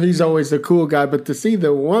 whatever. So he's always the cool guy. But to see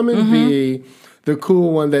the woman be the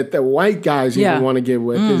cool one that the white guys even want to get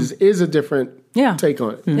with is a different take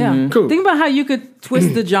on it. Yeah. Cool. Think about how you could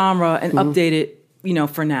twist the genre and update it,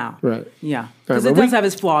 for now. Right. Yeah. Because it does have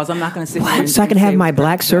its flaws. I'm not going to sit here. So I can have my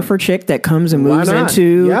black surfer chick that comes and moves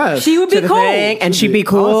into. Yes. She would be cool. And she'd be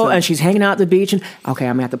cool. Awesome. And she's hanging out at the beach. And okay,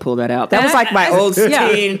 I'm going to have to pull that out. That was like my old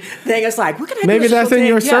teen thing. It's like, what can I do? Maybe that's in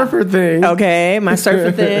your surfer thing. Okay, my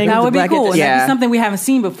surfer thing. That would be cool. Yeah. That'd be something we haven't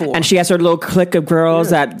seen before. And she has her little clique of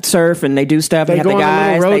girls that surf and they do stuff. They have the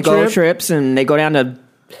guys. They go trips and they go down to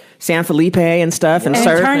San Felipe and stuff and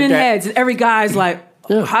surf. Turning heads. And every guy's like,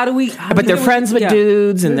 how do we? But they're friends with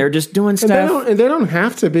dudes, and they're just doing stuff. And they don't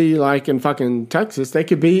have to be like in fucking Texas. They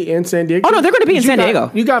could be in San Diego. Oh no, they're going to be in San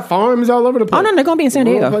Diego. You got farms all over the place. Oh no, they're going to be in San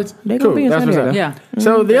Diego. They're going to be in San Diego. Yeah.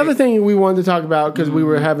 So the other thing we wanted to talk about, because we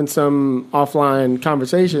were having some offline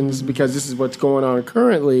conversations, because this is what's going on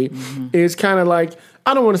currently, is kind of like,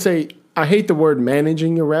 I don't want to say, I hate the word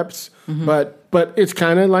managing your reps, but it's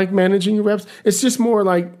kind of like managing your reps. It's just more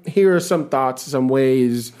like, here are some thoughts, some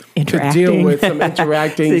ways to deal with some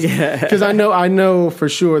interacting. Because I know for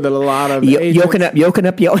sure that a lot of agents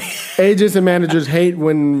and managers hate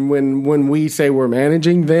when we say we're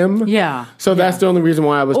managing them. Yeah. So that's the only reason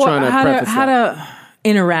why I was trying to preface how to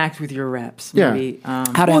interact with your reps. Maybe. How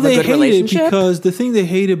to have a good relationship. Because the thing they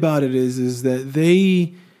hate about it is that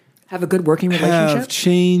they have a good working relationship. Have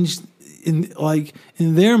changed in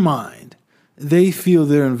their mind. They feel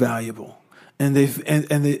they're invaluable, and to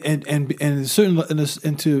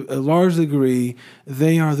a large degree,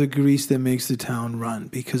 they are the grease that makes the town run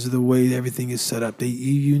because of the way everything is set up.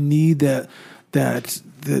 You need that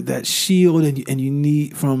shield, and you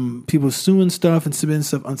need from people suing stuff and submitting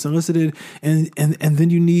stuff unsolicited, and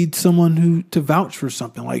then you need someone to vouch for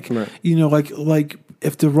something like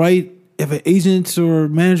if an agent or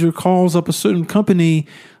manager calls up a certain company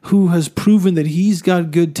who has proven that he's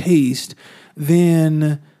got good taste,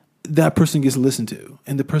 then that person gets listened to,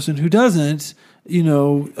 and the person who doesn't,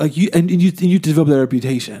 you develop that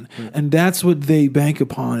reputation, and that's what they bank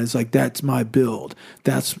upon. Is like, that's my build.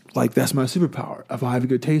 That's my superpower if I have a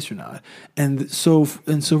good taste or not. And so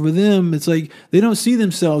for them, it's like they don't see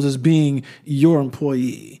themselves as being your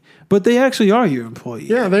employee. But they actually are your employee.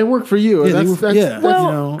 Yeah, they work for you. Yeah,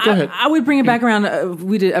 go ahead. I would bring it back around.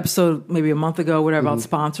 We did an episode maybe a month ago, whatever, about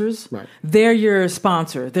sponsors. Right. They're your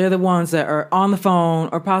sponsor. They're the ones that are on the phone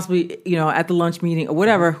or possibly, at the lunch meeting or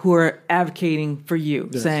whatever, who are advocating for you,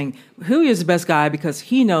 saying, Huey is the best guy because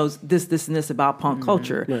he knows this, and this about punk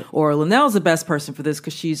culture. Right. Or Linnell's the best person for this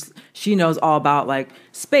because she knows all about like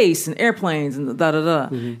space and airplanes and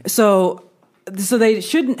da-da-da. So they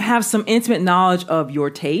shouldn't have some intimate knowledge of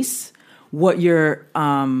your tastes, what your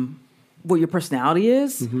personality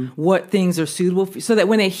is, what things are suitable for, so that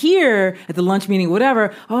when they hear at the lunch meeting,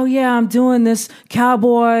 whatever, oh yeah, I'm doing this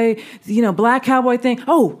cowboy, black cowboy thing.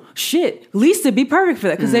 Oh shit, Lisa be perfect for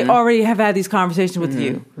that because they already have had these conversations with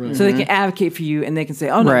you, so they can advocate for you and they can say,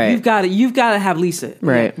 oh no, you've got to have Lisa.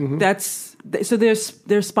 Right. That's. So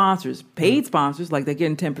they're sponsors, paid sponsors, like they're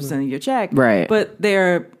getting 10% of your check. Right. But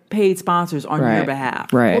they're paid sponsors on your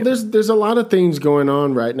behalf. Right. Well, there's a lot of things going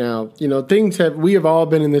on right now. We have all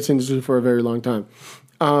been in this industry for a very long time.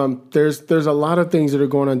 There's a lot of things that are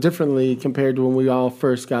going on differently compared to when we all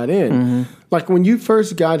first got in. Mm-hmm. Like when you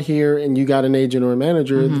first got here and you got an agent or a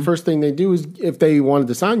manager, the first thing they do is, if they wanted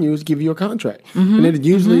to sign you, is give you a contract. Mm-hmm. And it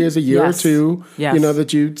usually is a year or two,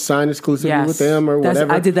 that you sign exclusively with them or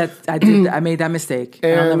whatever. I did that. I made that mistake.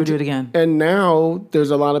 And I'll never do it again. And now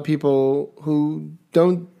there's a lot of people who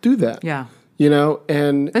don't do that. Yeah.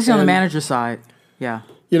 And especially on the manager side. Yeah.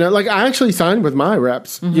 Like I actually signed with my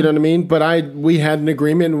reps, you know what I mean? But we had an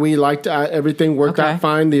agreement and we liked everything worked out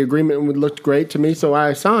fine. The agreement looked great to me, so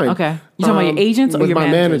I signed. Okay. You talking about your agents or with your my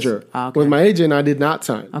manager? Oh, okay. With my agent, I did not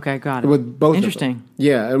sign. Okay, got it. With both Interesting. of them.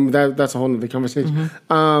 Yeah, and that's a whole other conversation.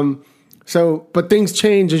 But things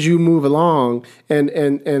change as you move along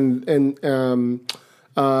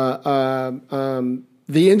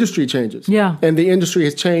the industry changes. Yeah. And the industry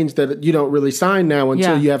has changed that you don't really sign now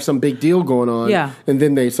until you have some big deal going on. Yeah. And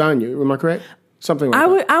then they sign you. Am I correct? Something like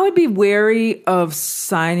that. I would be wary of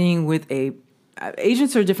signing with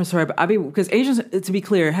agents are a different story, but because agents, to be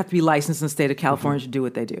clear, have to be licensed in the state of California to do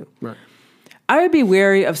what they do. Right. I would be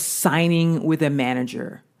wary of signing with a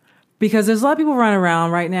manager because there's a lot of people running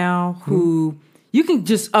around right now who you can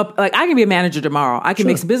just I can be a manager tomorrow. I can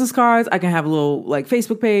make some business cards. I can have a little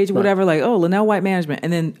Facebook page, whatever, Linnell White Management,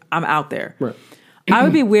 and then I'm out there. Right. I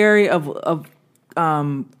would be wary of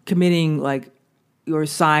committing or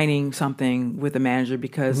signing something with a manager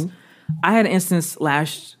because I had an instance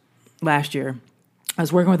last year. I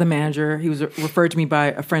was working with a manager. He was referred to me by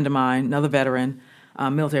a friend of mine, another veteran,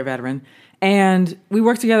 military veteran, and we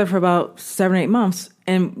worked together for about 7 or 8 months,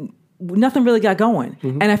 and nothing really got going.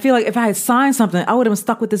 And I feel like if I had signed something, I would have been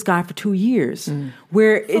stuck with this guy for 2 years.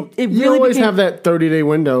 Where it really you always have that 30-day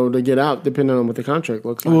window to get out, depending on what the contract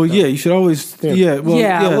looks like. Well, you should always. Well,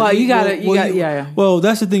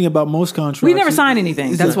 that's the thing about most contracts. We never sign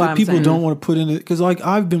anything. That's why people don't want to put in it because,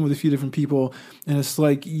 I've been with a few different people, and it's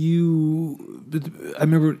like I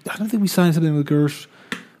remember. I don't think we signed something with Gersh.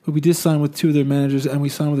 But we did sign with 2 of their managers, and we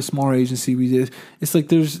signed with a smaller agency. We did. It's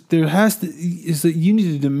like is that you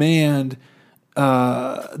need to demand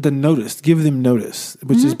the notice, give them notice,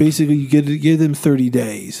 which is basically you give them 30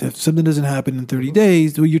 days. If something doesn't happen in 30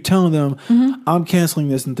 days, well, you're telling them, I'm canceling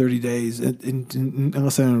this in 30 days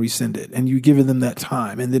unless I don't rescind it, and you're giving them that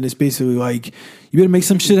time. And then it's basically like you better make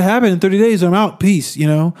some shit happen in 30 days, or I'm out. Peace.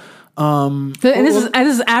 This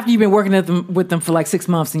is after you've been working with them for 6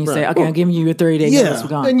 months, and you say, "Okay, I'm giving you your 30-day notice."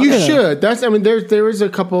 And you should. There is a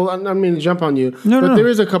couple. I don't mean to jump on you, but there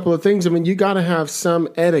is a couple of things. You got to have some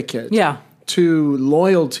etiquette. To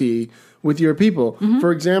loyalty with your people.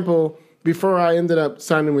 For example, before I ended up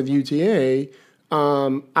signing with UTA,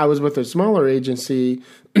 I was with a smaller agency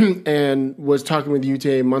and was talking with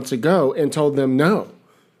UTA months ago and told them no,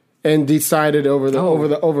 and decided over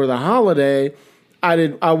the holiday.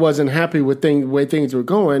 I wasn't happy with the way things were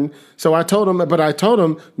going, so I told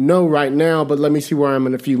them no right now, but let me see where I'm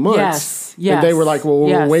in a few months. Yes. And they were like, well,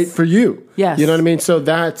 we'll wait for you. Yes. You know what I mean? So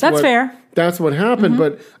that's fair. That's what happened.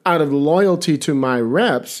 But out of loyalty to my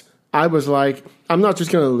reps, I was like, I'm not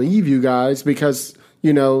just going to leave you guys because,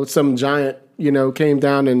 some giant, came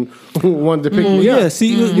down and wanted to pick me up.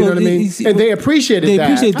 See, you know what I mean? And they appreciated that. They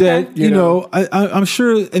appreciate that. I'm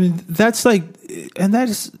sure, that's and that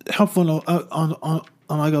is helpful on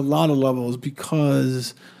a lot of levels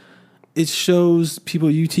because it shows people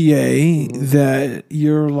UTA that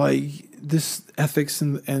you're this ethics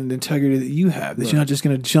and integrity that you have, that you're not just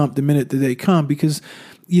going to jump the minute that they come because,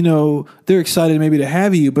 they're excited maybe to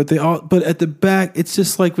have you, but at the back, it's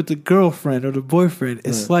just like with the girlfriend or the boyfriend.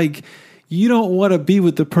 It's like, you don't want to be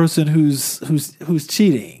with the person who's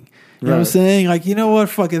cheating. You know what I'm saying? You know what?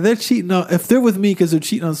 Fuck it. They're cheating if they're with me because they're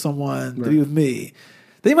cheating on someone to be with me.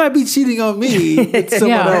 They might be cheating on me with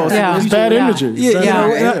someone else. It's bad imagery.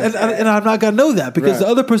 And I'm not gonna know that because the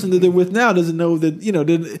other person that they're with now doesn't know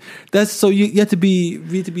that. That's so you have to be.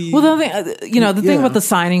 Well, the thing about the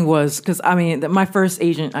signing was because my first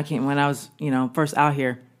agent, when I was first out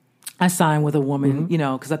here, I signed with a woman,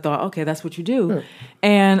 because I thought, okay, that's what you do,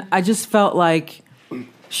 and I just felt like.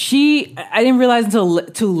 I didn't realize until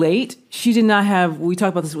too late. She did not have. We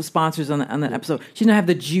talked about this with sponsors on that episode. She didn't have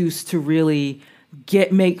the juice to really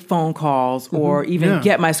make phone calls or even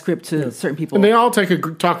get my script to certain people. And they all talk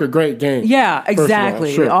a great game. Yeah,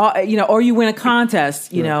 exactly. Sure. Or you win a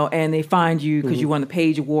contest, and they find you because you won the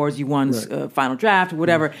Page Awards, you won Final Draft or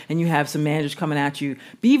whatever, and you have some managers coming at you.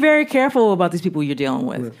 Be very careful about these people you're dealing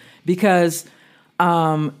with because.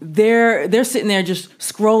 They're sitting there just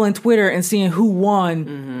scrolling Twitter and seeing who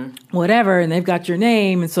won whatever, and they've got your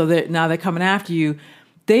name, and so now they're coming after you.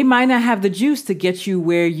 they might not have the juice to get you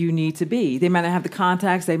where you need to be. They might not have the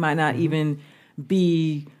contacts. They might not even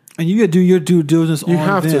be. And you got to do your due diligence on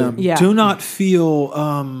them. Yeah. Do not feel.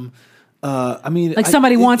 Like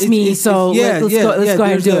somebody wants me, let's go ahead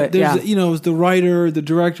and do it. As the writer, the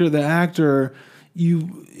director, the actor,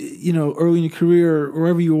 early in your career,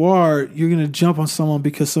 wherever you are, you're going to jump on someone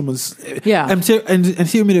because someone's. Yeah. And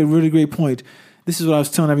here made a really great point. This is what I was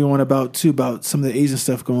telling everyone about some of the Asian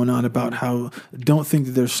stuff going on about how don't think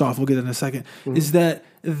that they're soft. We'll get it in a second. Mm-hmm. Is that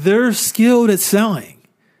they're skilled at selling.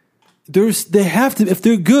 They have to, if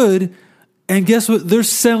they're good, and guess what? They're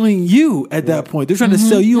selling you at that point. They're trying to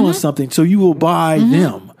sell you on something, so you will buy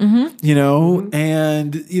them. Mm-hmm.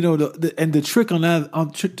 And the trick on that,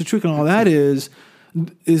 the trick on all that is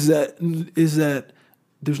that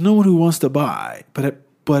there's no one who wants to buy, but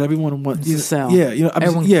everyone wants to sell. Yeah,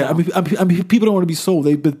 I mean, people don't want to be sold,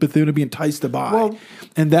 but they're going to be enticed to buy,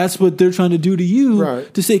 and that's what they're trying to do to you,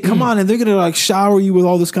 to say, "Come on!" And they're going to like shower you with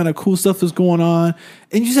all this kind of cool stuff that's going on,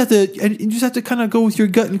 and you just have to kind of go with your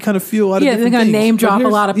gut and kind of feel out. Yeah, they're going to name drop a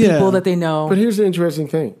lot of people that they know. But here's the interesting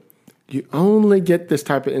thing: you only get this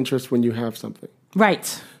type of interest when you have something,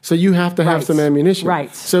 right? So you have to have some ammunition.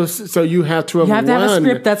 Right. So you have to have a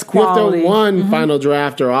script that's quality. You have to final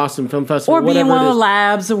draft or Austin Film Festival. Or be in one of the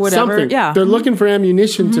labs or whatever. Something. Yeah. They're looking for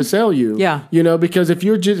ammunition to sell you. Yeah. Because if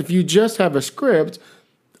you just have a script,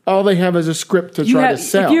 all they have is a script to try to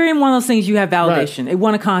sell. If you're in one of those things, you have validation. Right. It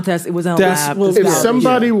won a contest. It was in a lab. If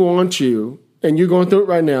somebody wants you, and you're going through it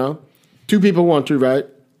right now, 2 people want you, right?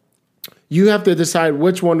 You have to decide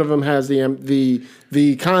which one of them has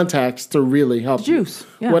the contacts to really help you. Juice.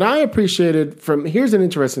 Yeah. What I appreciated here's an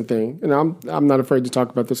interesting thing, and I'm not afraid to talk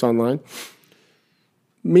about this online.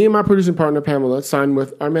 Me and my producing partner Pamela signed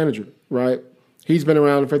with our manager, right? He's been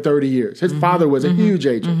around for 30 years. His father was a huge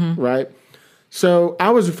agent, right? So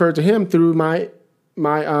I was referred to him through my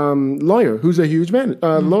lawyer, who's a huge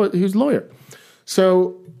lawyer.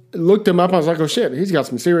 So looked him up. I was like, oh shit, he's got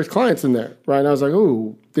some serious clients in there, right? And I was like,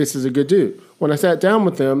 oh, this is a good dude. When I sat down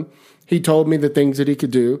with him, he told me the things that he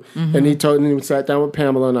could do, and he sat down with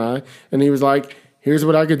Pamela and I, and he was like, here's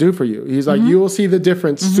what I could do for you. He's like, you will see the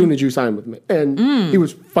difference as soon as you sign with me. And he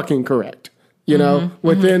was fucking correct.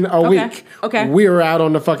 Within a week, we were out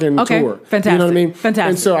on the fucking tour. Fantastic. You know what I mean? Fantastic.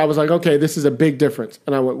 And so I was like, okay, this is a big difference.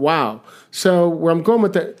 And I went, wow. So where I'm going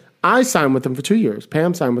with that, I signed with them for 2 years.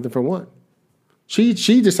 Pam signed with them for 1. She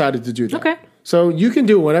decided to do that. Okay. So you can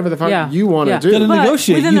do whatever the fuck you want to do. You got to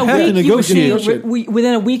negotiate. You have to negotiate.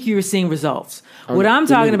 Within a week, you were seeing results. What I'm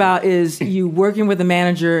talking about is you working with a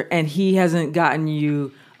manager and he hasn't gotten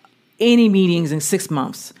you any meetings in 6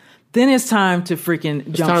 months. Then it's time to freaking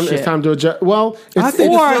jump ship. It's time to adjust. Well, it's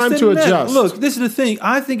time to adjust. Look, this is the thing.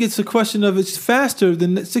 I think it's a question of it's faster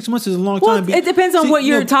than 6 months is a long time. It depends on what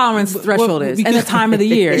your tolerance threshold is and the time of the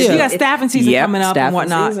year. You got staffing season coming up and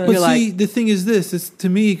whatnot. But see, the thing is this. To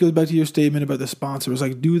me, it goes back to your statement about the sponsor. It's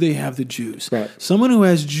like, do they have the juice? Right. Someone who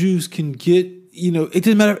has juice can get... it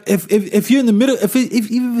doesn't matter if you're in the middle.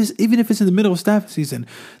 Even if it's in the middle of staffing season,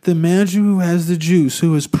 the manager who has the juice,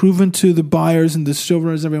 who has proven to the buyers and the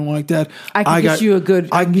showrunners and everyone like that, I can get you a good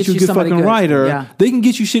fucking writer. Yeah. They can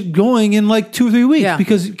get you shit going in like 2 or 3 weeks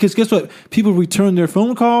because guess what? People return their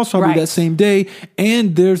phone calls probably that same day,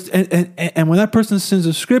 and and when that person sends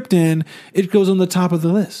a script in, it goes on the top of the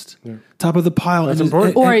list. Yeah. Top of the pile. That's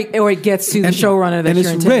important. Or it gets to the showrunner that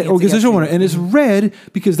you're intending or gets the showrunner. And it's read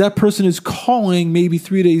because that person is calling maybe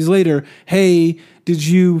 3 days later, hey, did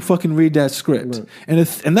you fucking read that script?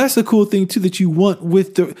 Right. And that's the cool thing too that you want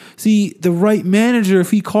with the right manager.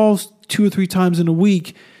 If he calls 2 or 3 times in a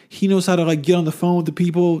week, he knows how to like get on the phone with the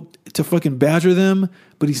people to fucking badger them,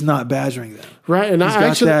 but he's not badgering them. Right. And I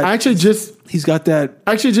actually just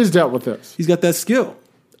dealt with this. He's got that skill.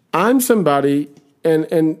 I'm somebody. And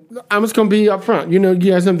I'm just going to be upfront. You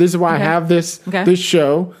guys know this is why I have this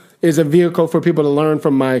show is a vehicle for people to learn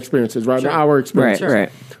from my experiences, right? Sure. Our experiences.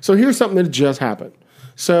 Right. So here's something that just happened.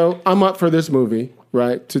 So I'm up for this movie,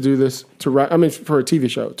 right? To do this, for a TV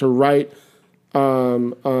show, to write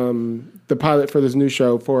the pilot for this new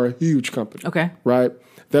show for a huge company. Okay. Right?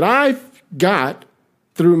 That I got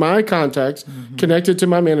through my contacts, connected to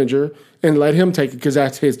my manager, and let him take it because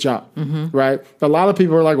that's his job, right? A lot of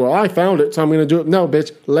people are like, well, I found it, so I'm going to do it. No,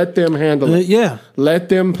 bitch, let them handle it. Yeah. Let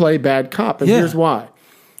them play bad cop, and here's why.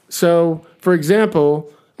 So, for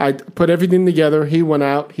example, I put everything together. He went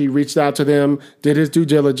out, he reached out to them, did his due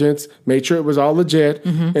diligence, made sure it was all legit,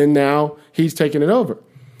 and now he's taking it over.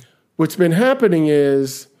 What's been happening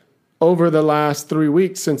is, over the last 3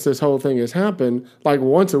 weeks since this whole thing has happened, like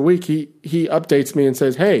once a week, he updates me and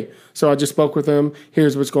says, hey, so I just spoke with him.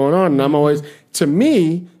 Here's what's going on. And I'm always, to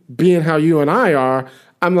me, being how you and I are,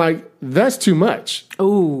 I'm like, that's too much.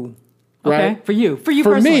 Ooh. Okay. Right? For you For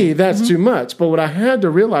personally. me, that's too much. But what I had to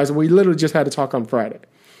realize, and we literally just had to talk on Friday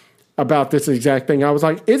about this exact thing. I was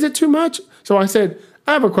like, is it too much? So I said,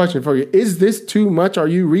 I have a question for you. Is this too much? Are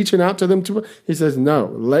you reaching out to them too much? He says, no,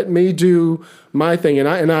 let me do my thing. And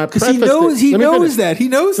I because he knows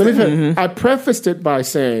that. I prefaced it by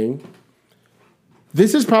saying,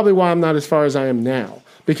 this is probably why I'm not as far as I am now.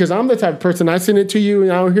 Because I'm the type of person, I send it to you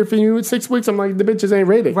and I don't hear from you in 6 weeks. I'm like, the bitches ain't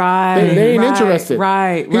ready. Right. They ain't interested.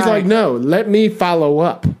 Right. He's like, no, let me follow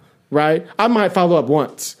up. Right. I might follow up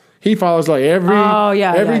once. He follows like every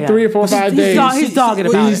 3 or 4 or 5 days. He's dogging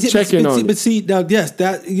about it. He's checking on it. But see, now, yes,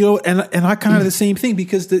 that, you know, and I kind of the same thing,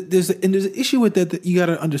 because there's an issue with that you got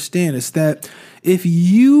to understand is that if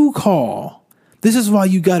you call, this is why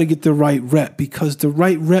you got to get the right rep, because the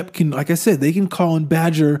right rep can, like I said, they can call and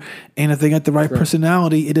badger, and if they got the right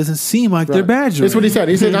personality, it doesn't seem like they're badgering. That's what he said.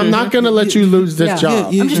 He said, I'm not going to let you lose this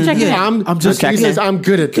job. I'm just checking in. I'm just checking. He says, I'm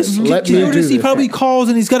good at this. Let me do this. He probably calls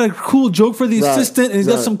and he's got a cool joke for the assistant, and he's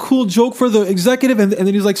got some cool joke for the executive, and then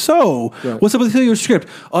he's like, so, what's up with your script?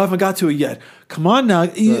 Oh, I haven't got to it yet. Come on now.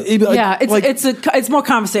 It's more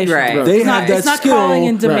conversation. Right. They have that skill. It's not calling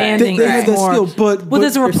and demanding. They have that skill, but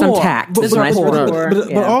there's a rapport. Some tact.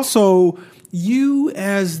 But also, you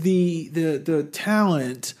as the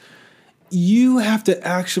talent, you have to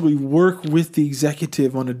actually work with the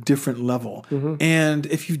executive on a different level. Mm-hmm. And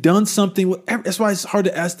if you've done something, that's why it's hard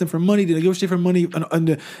to ask them for money, to negotiate for money,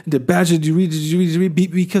 and to badge, did you read,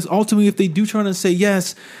 because ultimately, if they do turn and say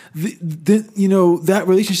yes, that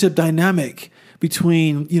relationship dynamic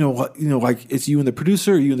between like it's you and the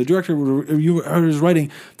producer, or you and the director, or you who's writing,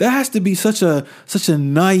 that has to be such a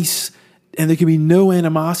nice. And there can be no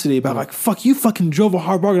animosity about like, fuck, you fucking drove a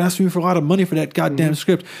hard bargain, asked me for a lot of money for that goddamn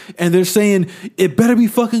script, and they're saying it better be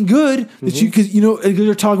fucking good that because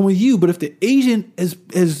they're talking with you. But if the agent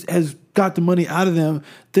has got the money out of them,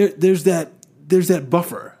 there's that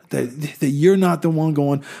buffer that you're not the one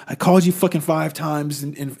going, I called you fucking 5 times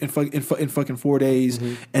in fucking 4 days,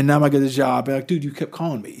 and now I get this job. And like, dude, you kept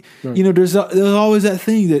calling me. Right. There's always that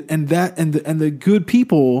thing and the good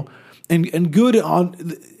people and good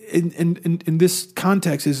on. In this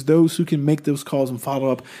context is those who can make those calls and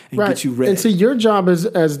follow up and get you ready. And see, your job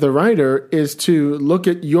as the writer is to look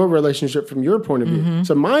at your relationship from your point of view. Mm-hmm.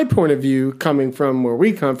 So my point of view, coming from where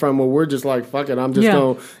we come from, where we're just like, fuck it, I'm just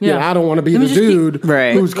going, I don't want to be the dude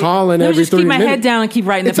who's calling every 3 minutes. Just keep my head down and keep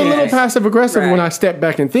writing It's a little passive aggressive when I step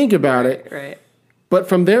back and think about it. Right. But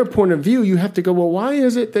from their point of view, you have to go, well, why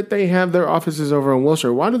is it that they have their offices over in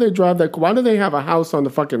Wilshire? Why do they drive that? Why do they have a house on the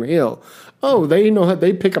fucking hill? Oh, they know how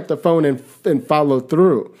they pick up the phone and follow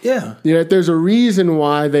through. Yeah. There's a reason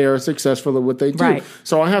why they are successful at what they do. Right.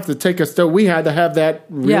 So I have to take a step. We had to have that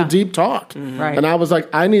real deep talk. Mm-hmm. Right. And I was like,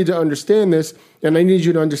 I need to understand this, and I need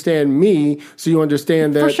you to understand me so you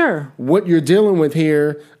understand that what you're dealing with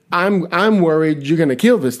here, I'm worried you're going to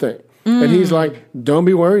kill this thing. And he's like, don't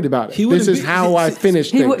be worried about it. This is how I finish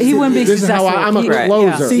things. He wouldn't be successful. This is how I'm a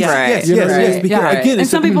closer. Yes. Again, and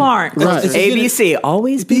some people aren't. Right. ABC,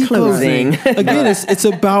 always be closing. Again, it's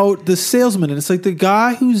about the salesman. And it's like the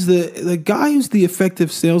guy who's the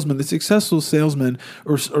effective salesman, the successful salesman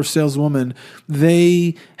or saleswoman,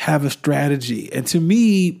 they have a strategy. And to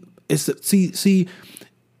me, it's see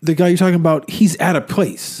the guy you're talking about, he's at a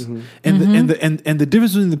place, and the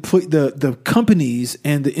difference between the companies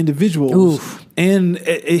and the individuals, and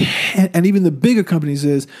even the bigger companies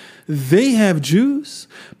is they have juice,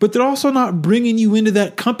 but they're also not bringing you into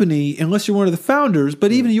that company unless you're one of the founders.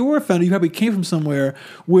 But even if you were a founder, you probably came from somewhere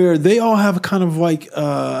where they all have a kind of like.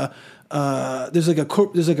 There's like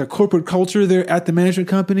a corporate culture there at the management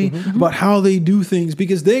company about how they do things,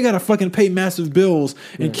 because they gotta fucking pay massive bills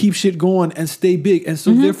and keep shit going and stay big, and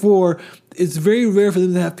so therefore it's very rare for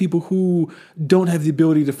them to have people who don't have the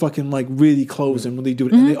ability to fucking like really close them when they do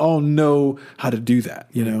it, and they all know how to do that,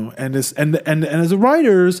 And as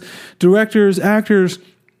writers, directors, actors,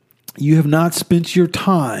 you have not spent your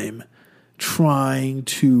time trying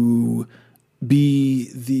to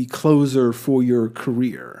be the closer for your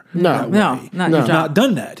career. You've not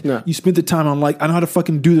done that. No. You spent the time on like, I know how to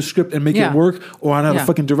fucking do the script and make it work, or I know how to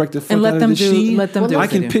fucking direct the fuck and out of the scene. Let them do I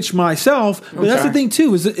can pitch myself, but that's the thing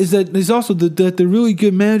too. Is that there's also the really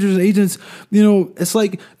good managers and agents. It's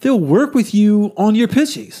like they'll work with you on your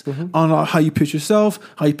pitches, on how you pitch yourself,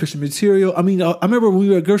 how you pitch the material. I mean, I remember when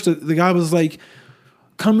we were at Gersta, the guy was like,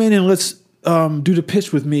 "Come in and let's do the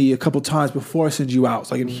pitch with me a couple times before I send you out,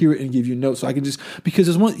 so I can hear it and give you notes. So I can just, because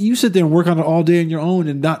there's one, you sit there and work on it all day on your own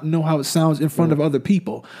and not know how it sounds in front of other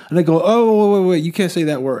people, and they go, oh, wait, you can't say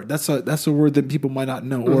that word. That's a word that people might not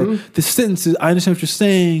know, or the sentences. I understand what you're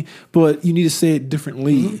saying, but you need to say it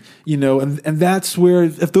differently. And that's where,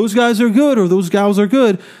 if those guys are good or those gals are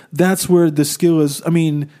good, that's where the skill is. I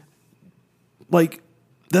mean, like,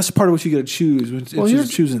 that's part of what you got to choose when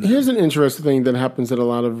choosing that. Here's an interesting thing that happens that a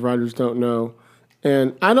lot of writers don't know,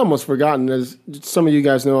 and I'd almost forgotten, as some of you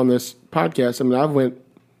guys know on this podcast. I mean, I've went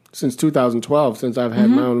since 2012 since I've had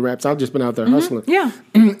my own reps. I've just been out there hustling. Yeah,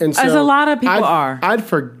 and so as a lot of people are. I'd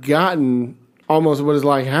forgotten almost what it's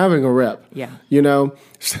like having a rep. Yeah,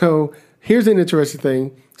 So here's an interesting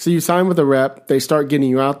thing. So you sign with a rep, they start getting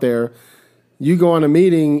you out there. You go on a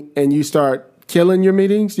meeting and you start killing your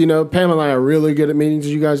meetings. Pam and I are really good at meetings,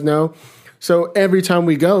 as you guys know. So every time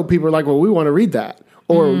we go, people are like, well, we want to read that.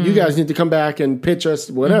 Or you guys need to come back and pitch us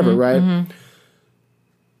whatever, right?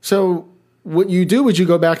 So what you do is you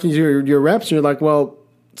go back into your reps and you're like, well,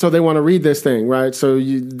 so they want to read this thing, right? So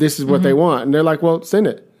this is what they want. And they're like, well, send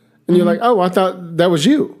it. And you're like, oh, I thought that was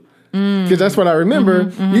you. Because that's what I remember.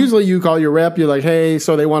 Usually you call your rep, you're like, hey,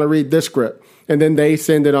 so they want to read this script. And then they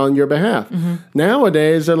send it on your behalf.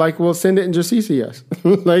 Nowadays, they're like, well, send it and just CC us.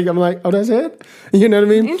 I'm like, oh, that's it? You know what I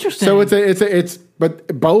mean? Interesting. So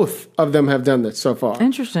but both of them have done this so far.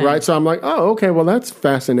 Interesting. Right? So I'm like, oh, okay, well, that's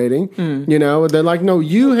fascinating. They're like, no,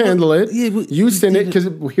 you handle it. You send it, because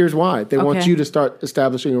here's why. They want you to start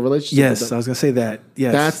establishing a relationship with them. Yes, I was going to say that.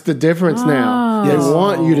 Yes. That's the difference now. They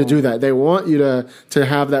want you to do that. They want you to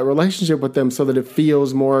have that relationship with them so that it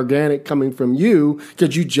feels more organic coming from you,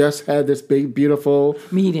 because you just had this big, beautiful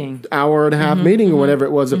meeting, hour and a half meeting or whatever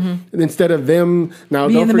it was. Instead of them now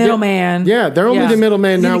being the middleman. Yeah, they're only the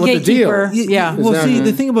middleman now with the deal. Yeah. Well, see,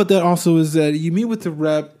 the thing about that also is that you meet with the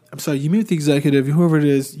rep. You meet with the executive, whoever it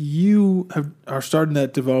is. You are starting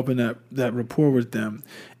developing that rapport with them,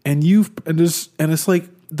 and it's like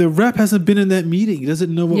the rep hasn't been in that meeting,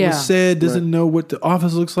 doesn't know what was said, doesn't know what the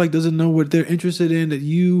office looks like, doesn't know what they're interested in. That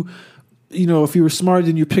if you were smart,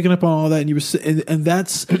 then you're picking up on all that, and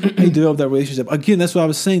that's how you develop that relationship. Again, that's what I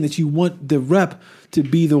was saying, that you want the rep to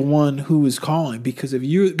be the one who is calling, because if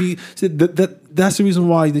that's the reason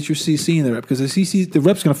why that you're CCing the rep, because the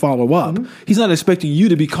rep's going to follow up. He's not expecting you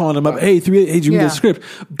to be calling him up. Hey, did you read the script?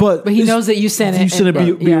 But he knows that you sent it. You sent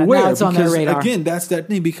it. Be aware. Now it's on their radar. Again, that's that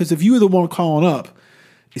thing. Because if you were the one calling up,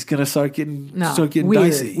 it's going to start getting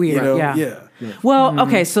dicey. Weird. Yeah. Well,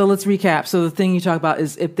 okay. So let's recap. So the thing you talk about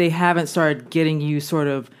is if they haven't started getting you sort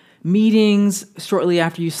of meetings shortly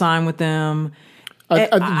after you sign with them.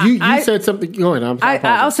 You said something. Go ahead.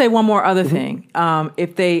 I'll say one more other thing.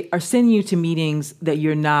 If they are sending you to meetings that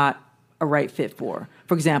you're not a right fit for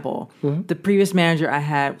example, the previous manager I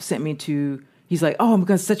had sent me to. He's like, oh, I'm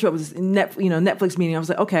going to set you up with this Netflix meeting. I was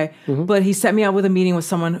like, okay, but he set me up with a meeting with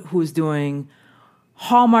someone who is doing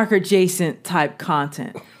Hallmark adjacent type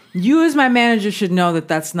content. You as my manager should know that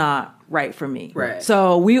that's not right for me. Right.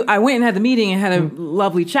 So I went and had the meeting and had a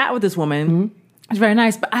lovely chat with this woman. It's very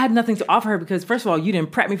nice, but I had nothing to offer her because, first of all, you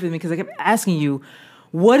didn't prep me for me because I kept asking you,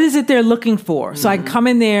 what is it they're looking for? So I can come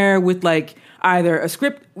in there with like either a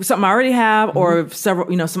script, something I already have, or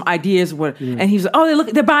several, some ideas. And he was like, oh,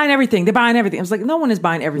 they're buying everything. They're buying everything. I was like, no one is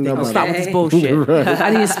buying everything. I'll stop with this bullshit. I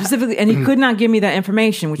need specifically, and he could not give me that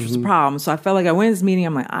information, which was a problem. So I felt like I went to this meeting.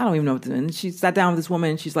 I'm like, I don't even know what to do. And she sat down with this woman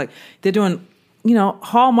and she's like, they're doing,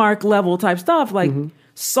 Hallmark level type stuff, like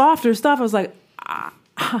softer stuff. I was like,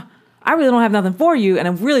 I really don't have nothing for you, and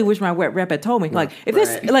I really wish my rep had told me. Like, if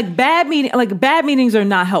this bad meetings are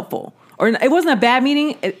not helpful, or it wasn't a bad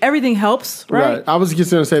meeting. Everything helps, right? I was just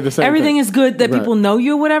going to say the same. Everything thing. is good that people know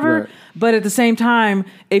you, or whatever. Right. But at the same time,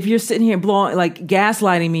 if you're sitting here blowing,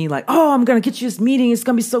 gaslighting me, oh, I'm going to get you this meeting. It's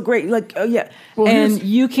going to be so great. Oh yeah, and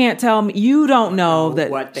you can't tell me. You don't know that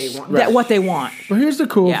what they want. What they want. Well, here's the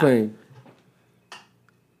cool thing.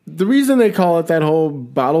 The reason they call it that whole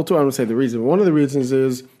bottle tour, I don't say the reason. One of the reasons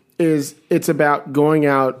is it's about going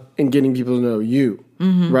out and getting people to know you,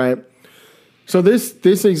 right? So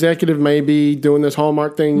this executive may be doing this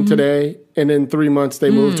Hallmark thing today, and in 3 months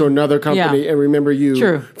they move to another company and remember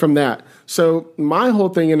you from that. So my whole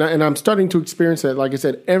thing, and I'm starting to experience that, like I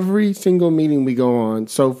said, every single meeting we go on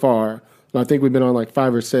so far, and I think we've been on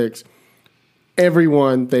 5 or 6,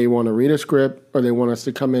 everyone, they want to read a script or they want us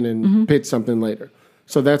to come in and pitch something later.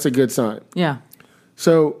 So that's a good sign. Yeah.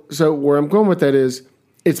 So where I'm going with that is,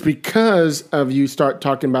 it's because of you start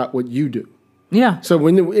talking about what you do. Yeah. So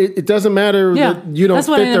when it doesn't matter that you don't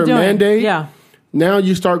fit their mandate. Yeah. Now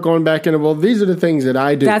you start going back into, well, these are the things that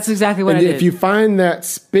I do. That's exactly what I did. If you find that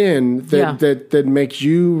spin that makes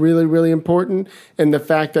you really, really important, and the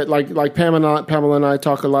fact that like Pamela and I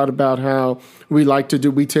talk a lot about how we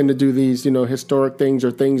tend to do these, historic things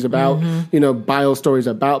or things about, bio stories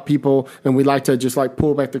about people, and we like to just like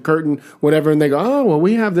pull back the curtain, whatever, and they go, oh, well,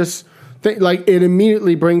 we have this thing. Like it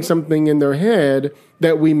immediately brings something in their head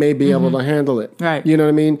that we may be able to handle it. Right. You know what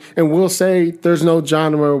I mean? And we'll say there's no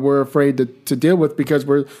genre we're afraid to deal with because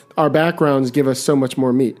our backgrounds give us so much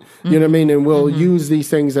more meat. You know what I mean? And we'll use these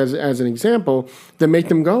things as an example to make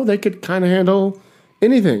them go, they could kind of handle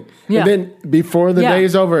anything. Yeah. And then before the day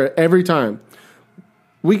is over, every time,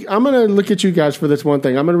 I'm going to look at you guys for this one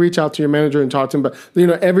thing. I'm going to reach out to your manager and talk to him, but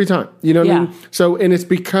every time, what I mean? So, and it's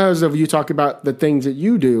because of you talk about the things that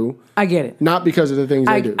you do. I get it. Not because of the things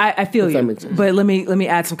I do. I feel you. That makes sense. But let me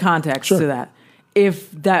add some context to that.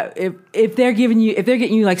 If they're getting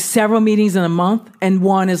you like several meetings in a month, and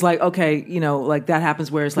one is like, okay, like that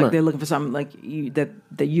happens where it's like they're looking for something like you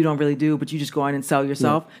that you don't really do, but you just go in and sell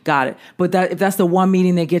yourself. Got it. But if that's the one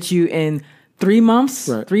meeting that gets you in 3 months,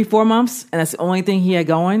 3-4 months, and that's the only thing he had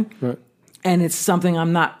going, and it's something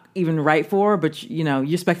I'm not even right for, but you're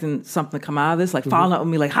expecting something to come out of this, like following up with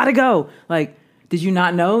me, like, how'd it go? Like, did you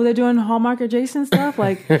not know they're doing Hallmark adjacent stuff?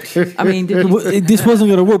 Like, I mean, this wasn't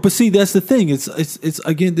going to work. But see, that's the thing. It's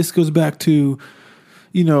again, this goes back to,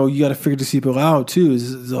 you got to figure these people out too.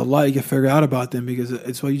 There's a lot you can figure out about them because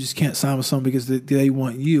it's why you just can't sign with someone because they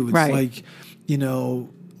want you. It's like,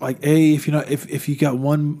 like if you got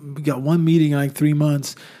one meeting in like 3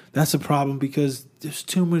 months, that's a problem because there's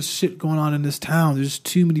too much shit going on in this town. There's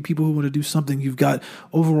too many people who want to do something. You've got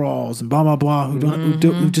overalls and blah blah blah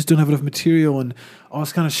who just don't have enough material and all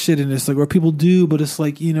this kind of shit. And it's like where people do, but it's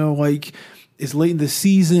like like it's late in the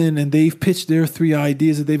season and they've pitched their 3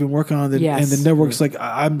 ideas that they've been working on, and the network's like,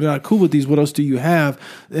 I'm not cool with these. What else do you have?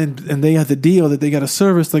 And they have the deal that they got a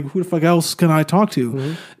service. Like, who the fuck else can I talk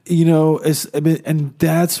to? And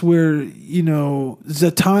that's where it's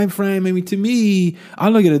a time frame. I mean, to me, I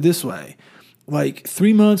look at it this way. Like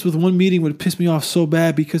 3 months with one meeting would piss me off so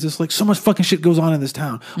bad because it's like so much fucking shit goes on in this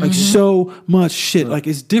town. Like so much shit. Like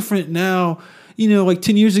it's different now. Like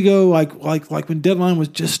 10 years ago, like when Deadline was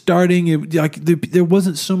just starting, there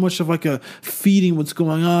wasn't so much of like a feeding what's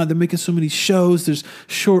going on. They're making so many shows. There's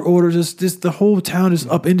short orders. The whole town is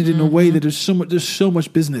upended in a way that there's so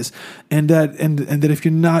much business, and that if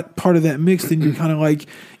you're not part of that mix, then you're kind of like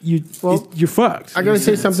you're fucked. I gotta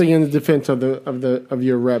say something in the defense of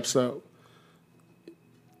your reps though.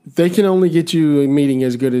 They can only get you a meeting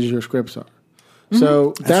as good as your scripts are.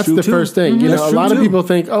 So that's the first thing. A lot of people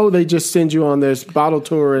think, they just send you on this bottle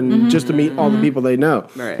tour and just to meet all the people they know.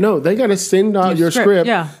 Right. No, they got to send out your script.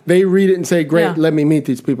 Yeah. They read it and say, great, let me meet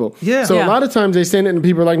these people. Yeah. So a lot of times they send it and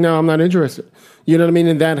people are like, no, I'm not interested. You know what I mean?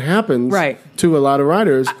 And that happens to a lot of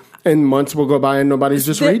writers. And months will go by and nobody's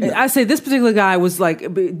just reading it. I say this particular guy was like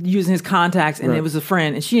using his contacts, and it was a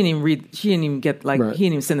friend, and she didn't even read. She didn't even get he didn't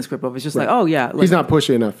even send the script over. It's just like, oh yeah, like, he's not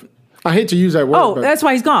pushy enough. I hate to use that word. Oh, that's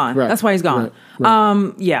why he's gone. Right. That's why he's gone.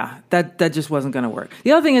 Right. That just wasn't going to work.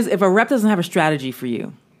 The other thing is, if a rep doesn't have a strategy for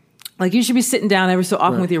you, like you should be sitting down every so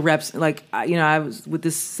often with your reps. Like I was with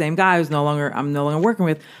this same guy I'm no longer working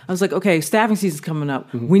with. I was like, okay, staffing season's coming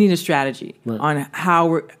up. We need a strategy on how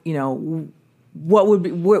we're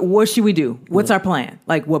what should we do? What's our plan?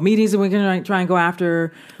 Like, what meetings are we going to try and go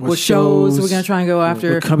after? What shows are we going to try and go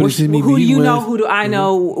after? Who do you know? Who do I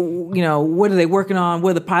know? What are they working on?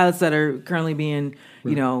 What are the pilots that are currently being,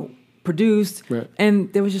 produced? Right.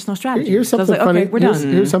 And there was just no strategy. Here's something funny. Okay, we're done.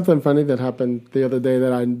 Here's something funny that happened the other day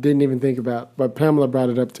that I didn't even think about, but Pamela brought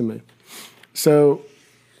it up to me. So,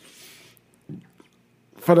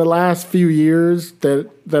 for the last few years that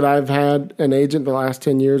I've had an agent, the last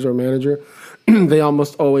 10 years or manager, they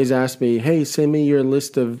almost always ask me, hey, send me your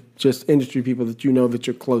list of just industry people that you know that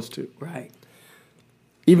you're close to. Right.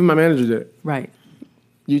 Even my manager did it. Right.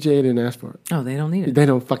 UTA didn't ask for it. Oh, they don't need it. They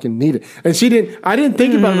don't fucking need it. And she didn't, I didn't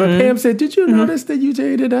think about it, but Pam said, did you notice that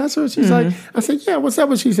UTA didn't ask for it? She's like, I said, yeah, what's up?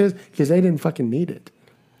 And she says, because they didn't fucking need it.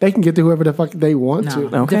 They can get to whoever the fuck they want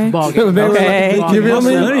to. Okay. You feel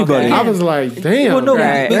me? Anybody. I was like, damn. Well, no,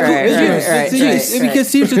 because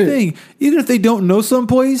here's the thing. Even if they don't know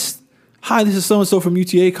someplace, hi, this is so-and-so from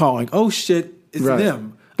UTA calling. Oh, shit, it's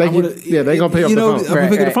them. They going to pick up the phone. I'm going to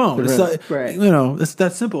pick up the phone. It's like, it's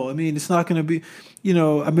that simple. I mean, it's not going to be,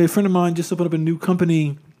 I mean, a friend of mine just opened up a new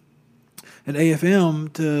company at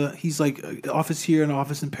AFM. He's like, office here and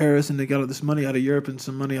office in Paris, and they got all this money out of Europe and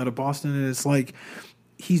some money out of Boston, and it's like,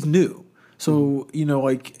 he's new. So,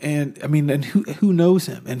 and I mean, and who knows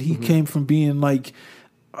him? And he came from being like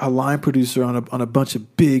a line producer on a bunch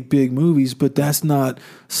of big movies, but that's not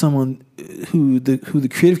someone who the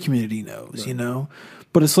creative community knows, you know.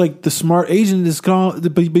 But it's like the smart agent is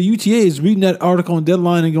called, but UTA is reading that article on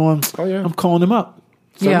Deadline and going, "Oh yeah, I'm calling him up."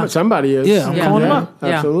 Somebody is. Yeah, I'm calling him up.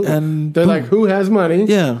 Absolutely. And they're like, "Who has money?"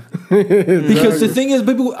 Yeah, because the thing is,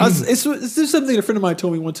 people. There's something a friend of mine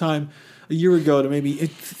told me one time a year ago to make me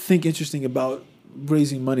think interesting about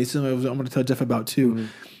raising money. Something I'm going to tell Jeff about too. Mm-hmm.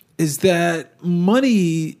 Is that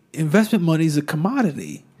investment money is a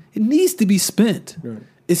commodity. It needs to be spent. Right.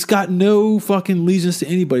 It's got no fucking allegiance to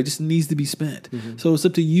anybody. It just needs to be spent. Mm-hmm. So it's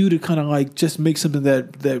up to you to kind of like just make something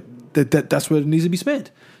that's what it needs to be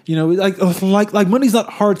spent. You know, like money's not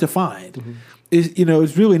hard to find. Mm-hmm.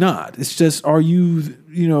 It's really not. It's just, are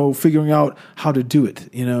you figuring out how to do it?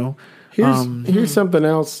 You know, here's something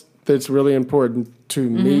else that's really important to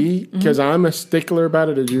me, because I'm a stickler about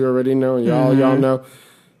it, as you already know, and y'all know.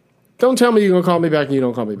 Don't tell me you're going to call me back and you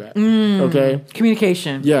don't call me back. Okay?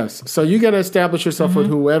 Communication. Yes. So you got to establish yourself with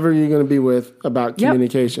whoever you're going to be with about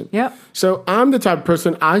communication. Yep. So I'm the type of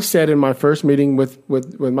person, I said in my first meeting with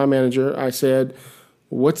my manager, I said,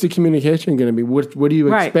 what's the communication going to be? What do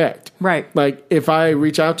you expect? Right. Like, if I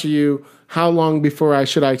reach out to you, how long before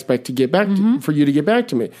should I expect to get back for you to get back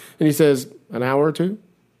to me? And he says, an hour or two.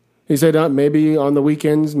 He said, maybe on the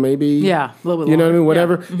weekends, maybe. Yeah, a little bit you know longer. what I mean?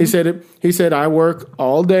 Whatever. Yeah. Mm-hmm. He said, I work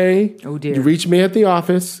all day. Oh, dear. You reach me at the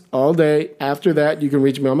office all day. After that, you can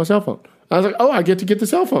reach me on my cell phone. I was like, I get to get the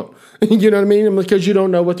cell phone. You know what I mean? Because you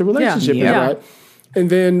don't know what the relationship is, right? And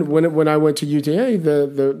then when I went to UTA,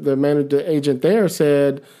 the manager agent there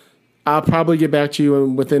said, I'll probably get back to you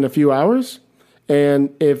within a few hours. And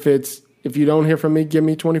if you don't hear from me, give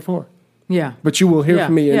me 24. Yeah. But you will hear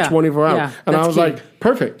from me in 24 hours. Yeah. And I was like,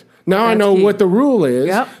 perfect. Now That's I know key. What the rule is.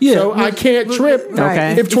 Yep. Yeah. So I can't trip.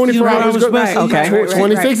 Okay. If 24 hours go, right. Okay.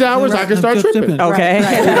 26 hours, I can start tripping. Okay. You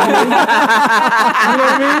know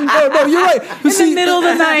what I mean? No, you're right. But In the middle of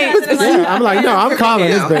the night. Yeah, I'm like, no, I'm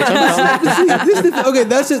calling this bitch. Okay,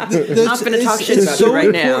 that's it. I'm going to talk shit about you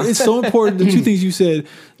right now. It's so important. The two things you said,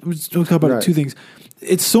 I'm just going to talk about two things.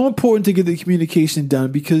 It's so important to get the communication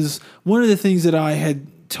done, because one of the things that I had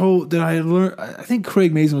learned, I think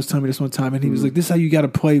Craig Mazin was telling me this one time, and he was like, this is how you got to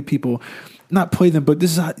play people. Not play them, but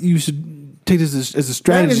this is how you should take this as a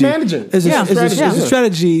strategy. As a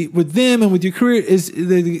strategy with them and with your career.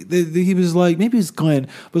 He was like, maybe it's Glenn,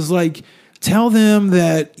 was like, tell them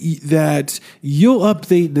that you'll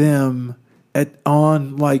update them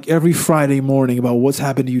on like every Friday morning about what's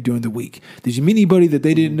happened to you during the week. Did you meet anybody that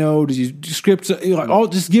they didn't know? Did you script?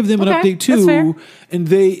 Just give them an update too, and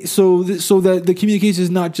so that the communication is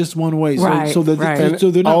not just one way. So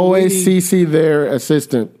they're not always CC their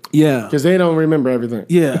assistant. Yeah, because they don't remember everything.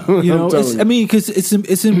 Yeah, because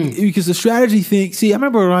because the strategy thing. See, I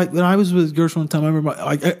remember when I was with Gersh one time. I remember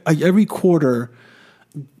like every quarter,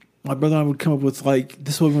 my brother and I would come up with like,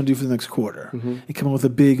 this is what we want to do for the next quarter, and come up with a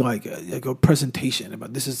big like a presentation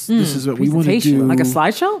about this is what we want to do, like a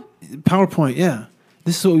slideshow, PowerPoint. Yeah,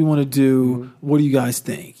 this is what we want to do. What do you guys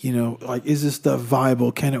think? You know, like, is this stuff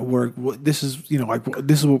viable? Can it work? This is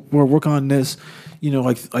this is what we're working on this. You know,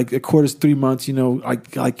 like a quarter's 3 months. You know,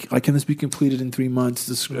 like can this be completed in 3 months?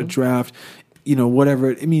 This draft. You know,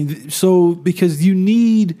 whatever. I mean, so because you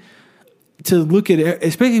need to look at it,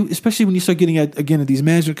 especially when you start getting at these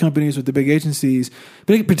management companies with the big agencies,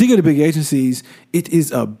 particularly big agencies, it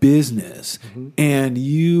is a business, and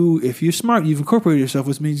if you're smart, you've incorporated yourself,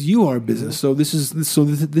 which means you are a business. So this is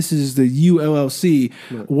the ULLC.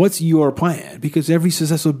 Right. What's your plan? Because every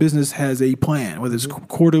successful business has a plan, whether it's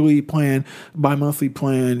quarterly plan, bi-monthly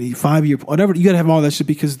plan, 5-year, whatever. You got to have all that shit,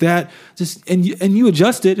 because that just and you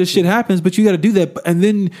adjust it as shit happens, but you got to do that, and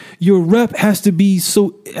then your rep has to be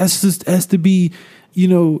to be,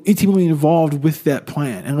 intimately involved with that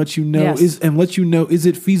plan and let you know is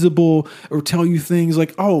it feasible, or tell you things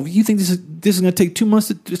like, oh, you think this is going to take 2 months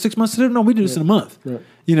to 6 months to do? No, we do this in a month. Right.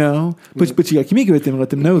 But you got to communicate with them and let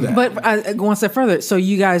them know that. But I go one step further. So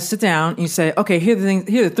you guys sit down and you say, okay, here are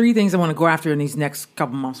the 3 things I want to go after in these next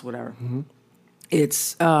couple months, whatever. Mm-hmm.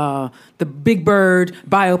 It's the Big Bird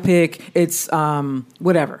biopic. It's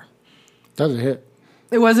whatever. That's a hit.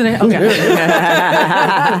 It wasn't it? Okay. Well,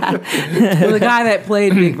 the guy that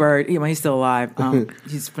played Big Bird, he's still alive.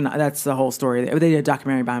 That's the whole story. They did a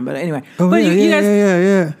documentary about him, but anyway.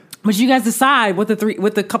 Yeah. But you guys decide what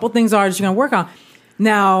the couple things are that you're going to work on.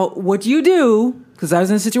 Now, what you do, because I was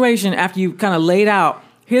in a situation after you kind of laid out,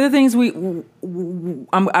 here are the things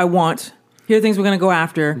I want. Here are the things we're going to go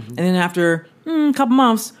after, and then after a couple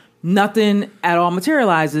months, nothing at all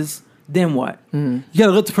materializes. Then what? You got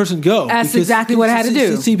to let the person go. That's exactly what I had to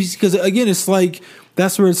do. See, because again, it's like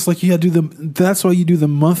That's where it's like you got to do that's why you do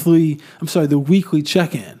the weekly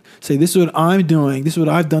check-in. Say, this is what I'm doing. This is what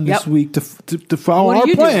I've done this week to follow our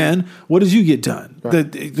plan. What did you get done?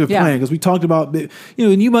 Right. The plan, because we talked about, and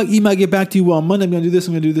you might get back to you. Well, on Monday I'm going to do this.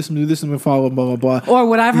 I'm going to do this. I'm going to do this. I'm going to follow blah blah blah. Or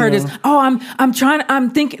what I've heard is, I'm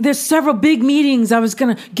thinking there's several big meetings I was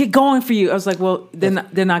going to get going for you. I was like, well,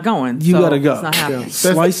 they're not going. You got to go. It's not happening.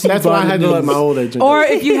 That's why I had to let my old agent. Or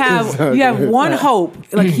if you have one hope,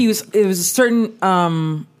 like it was a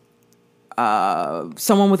certain.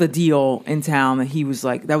 Someone with a deal in town that he was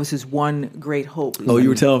like, that was his one great hope. You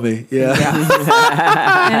were telling me. Yeah.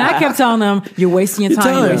 And I kept telling him, you're wasting your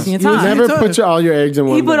time. You're wasting your time. Never put all your eggs in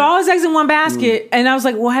one basket. He put all his eggs in one basket. And I was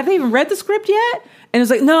like, well, have they even read the script yet? And it was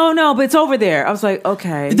like, no, but it's over there. I was like,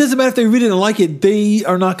 okay. It doesn't matter if they read it and like it. They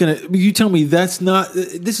are not going to. You tell me that's not.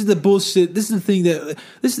 This is the bullshit. This is the thing that.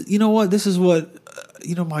 You know what? This is what.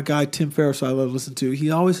 My guy, Tim Ferriss, I love to listen to. He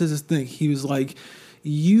always says this thing. He was like,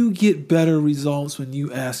 you get better results when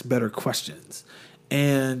you ask better questions.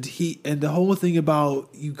 And the whole thing about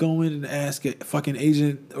you go in and ask a fucking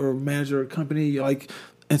agent or manager or company, like,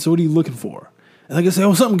 and so what are you looking for? And they can say,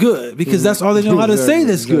 something good, because that's all they know how to say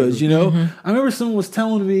that's good, I remember someone was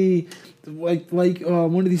telling me, like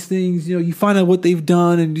one of these things, you find out what they've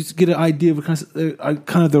done and you just get an idea of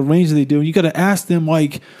kind of the range that they do. And you got to ask them,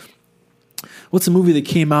 like, what's a movie that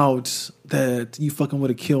came out that you fucking would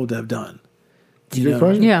have killed to have done?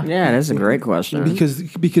 Yeah, that's a great question.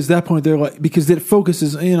 Because that point they're like, because it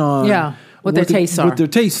focuses in on what their tastes are. What their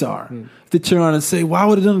tastes are. If they turn around and say, "Well, I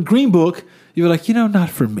would have done a Green Book," you're like, not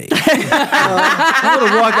for me. I'm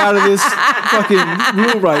gonna walk out of this fucking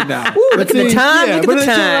room right now. Ooh, look at the time. Look at the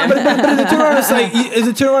time. But if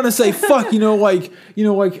they turn around and say, "Fuck," like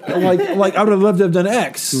I would have loved to have done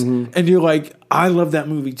X, and you're like, I love that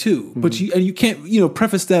movie too. But you can't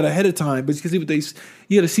preface that ahead of time, but because you got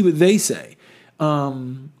to see what they say.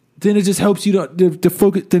 Then it just helps you to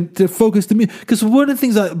focus the meeting. Because one of the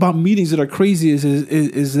things about meetings that are crazy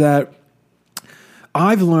is that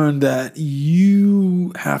I've learned that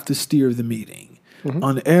you have to steer the meeting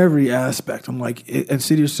on every aspect. I'm like, and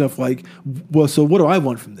say to yourself, like, well, so what do I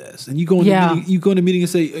want from this? And you go in the meeting and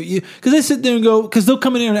say, because they sit there and go, because they'll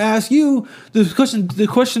come in there and ask you the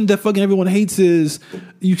question that fucking everyone hates is,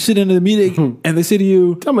 you sit into the meeting and they say to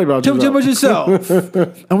you, tell me about yourself.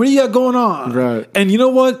 And what do you got going on? Right. And you know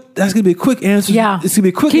what? That's gonna be a quick answer. Yeah, it's gonna be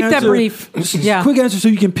a quick Keep answer. Keep that brief. Yeah, quick answer so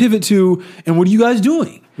you can pivot to, and what are you guys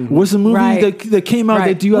doing? What's the movie that came out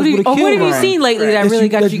that you guys would have killed? What have you seen lately that really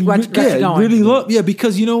got you going?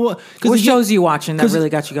 Because you know what? What shows are you watching that really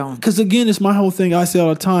got you going? Because again, it's my whole thing. I say all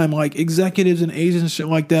the time, like executives and agents and shit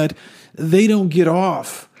like that, they don't get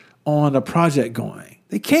off on a project going.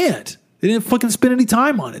 They can't. They didn't fucking spend any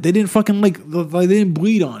time on it. They didn't fucking like they didn't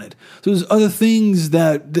bleed on it. So there's other things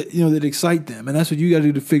that excite them, and that's what you got to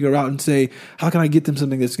do to figure out and say, how can I get them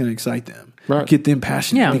something that's going to excite them? Right. Get them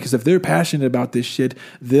passionate. Yeah. Because if they're passionate about this shit,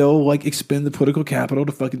 they'll like expend the political capital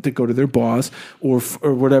to go to their boss or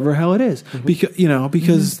whatever hell it is.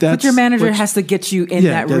 Because that's. But your manager has to get you in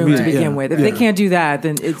that room to begin with. If they can't do that,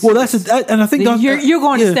 then it's. Well, and I think you're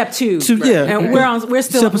going to step two. And we're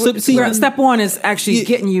still step one is actually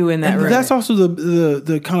getting you in that room. That's also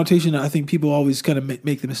the connotation that I think people always kind of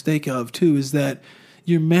make the mistake of too, is that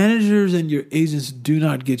your managers and your agents do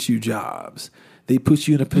not get you jobs. They put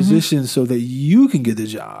you in a position so that you can get the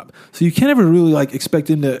job. So you can't ever really like expect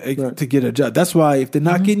them to get a job. That's why if they're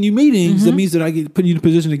not getting you meetings, that means that I get putting you in a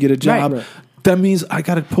position to get a job. Right. That means I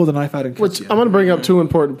got to pull the knife out and cut you. I'm going to bring up two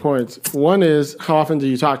important points. One is, how often do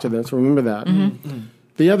you talk to them? So remember that.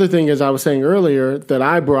 The other thing is, I was saying earlier that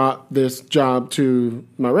I brought this job to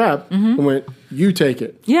my rep and went, you take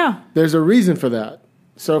it. Yeah. There's a reason for that.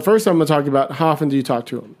 So first I'm going to talk about how often do you talk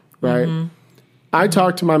to them, right? I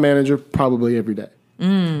talk to my manager probably every day.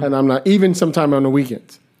 And I'm not, even sometime on the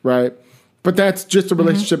weekends, right? But that's just a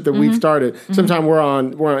relationship that we've started. Sometimes we're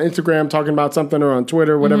on Instagram talking about something, or on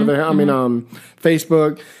Twitter, whatever the hell,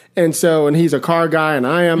 Facebook. And he's a car guy and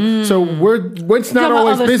I am. So it's not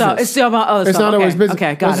always business. Stuff. It's still about other stuff. It's not always business.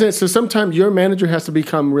 Okay, got it. So sometimes your manager has to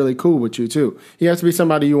become really cool with you too. He has to be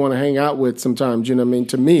somebody you want to hang out with sometimes, you know what I mean?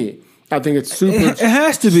 To me, I think it's super. It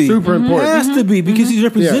has to be. Super important. It has to be because he's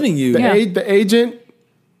representing you. The agent,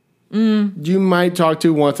 you might talk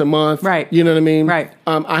to once a month. Right. You know what I mean? Right.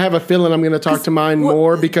 I have a feeling I'm going to talk to mine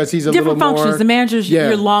more because he's a little more. Different functions. The manager's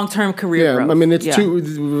your long-term career growth. I mean, it's it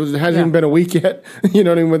hasn't even been a week yet, you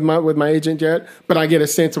know what I mean, with my agent yet. But I get a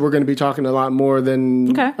sense that we're going to be talking a lot more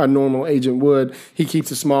than a normal agent would. He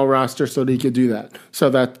keeps a small roster so that he could do that. So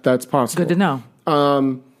that's possible. Good to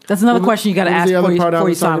know. That's another question you got to ask before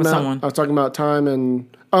you sign with someone. I was talking about time and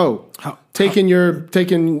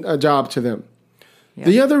taking a job to them. Yeah.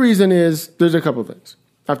 The other reason is there's a couple things.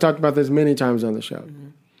 I've talked about this many times on the show. Mm-hmm.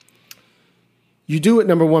 You do it,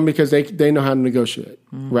 number one, because they know how to negotiate,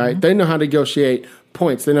 right? They know how to negotiate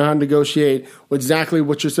points. They know how to negotiate exactly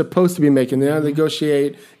what you're supposed to be making. They know how to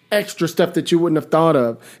negotiate extra stuff that you wouldn't have thought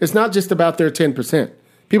of. It's not just about their 10%.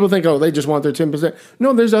 People think, oh, they just want their 10%.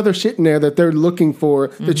 No, there's other shit in there that they're looking for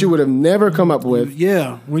that you would have never come up with.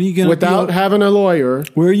 Yeah. When you get without having a lawyer.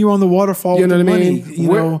 Where are you on the waterfall? You know with what I money?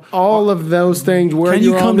 mean? All of those things. Where can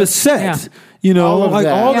you come to set? Yeah. You know, all of like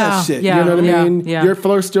that. all that shit. You know what I mean? Yeah. Your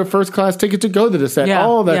first class ticket to go to the set.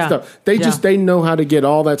 All that stuff. They know how to get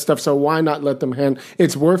all that stuff. So why not let them hand?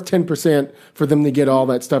 It's worth 10% for them to get all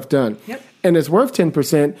that stuff done. Yep. And it's worth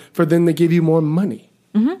 10% for them to give you more money.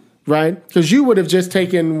 Mm-hmm. Right? Because you would have just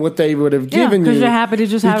taken what they would have given you. Because you're happy to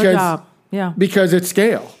just have a job. Yeah. Because it's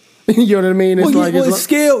scale. You know what I mean? It's it's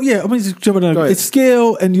scale. Yeah, I'm just jumping on. It's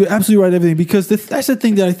scale, and you're absolutely right. Everything, because that's the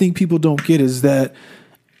thing that I think people don't get is that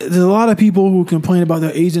there's a lot of people who complain about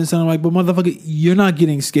their agents, and I'm like, but motherfucker, you're not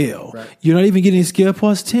getting scale. Right. You're not even getting scale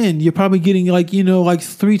plus 10. You're probably getting like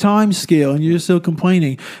 3 times scale, and you're still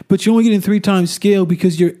complaining. But you're only getting 3 times scale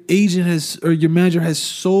because your agent or your manager has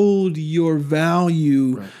sold your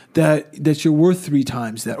value. Right. That you're worth 3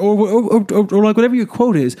 times that, or like whatever your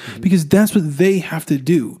quote is, because that's what they have to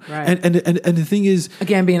do. Right. And the thing is,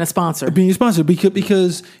 again, being a sponsor,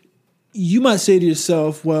 because you might say to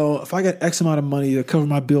yourself, well, if I got X amount of money to cover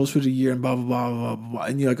my bills for the year and blah, blah, blah, blah, blah, blah,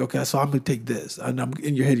 and you're like, okay, so I'm going to take this. And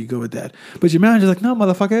in your head, you go with that. But your manager's like, no,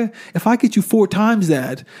 motherfucker, if I get you 4 times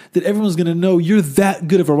that everyone's going to know you're that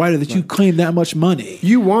good of a writer that you claim that much money.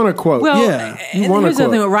 You want a quote. Well, yeah. And here's the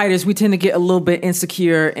thing with writers, we tend to get a little bit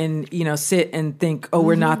insecure and, sit and think, oh,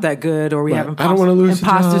 we're not that good, or we have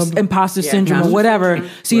imposter syndrome or whatever.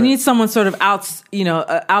 So you need someone sort of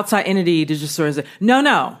outside entity to just sort of say,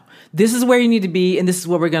 no. This is where you need to be, and this is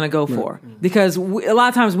what we're going to go for. Because a lot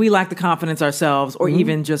of times we lack the confidence ourselves, or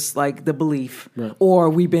even just like the belief, or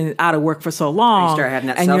we've been out of work for so long,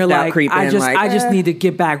 and you're like, I just need to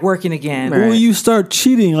get back working again. Or you start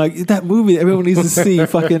cheating, like that movie that everyone needs to see.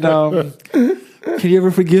 Fucking, Can You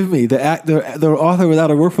Ever Forgive Me? The author was out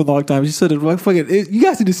of work for a long time. She said, you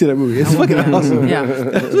guys need to see that movie. It's fucking awesome. Yeah.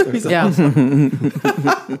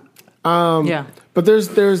 But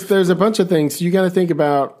there's a bunch of things you got to think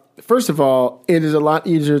about. First of all, it is a lot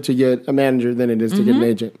easier to get a manager than it is to get an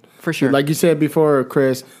agent. For sure. Like you said before,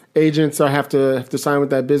 Chris, agents have to sign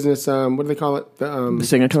with that business. What do they call it? The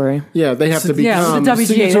signatory. Yeah, they have to become the WGA.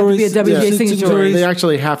 They have to be a WGA signatory. They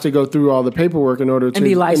actually have to go through all the paperwork in order to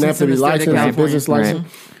be licensed. And they have to be licensed, a business license.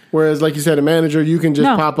 Right. Whereas, like you said, a manager, you can just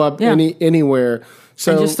pop up anywhere.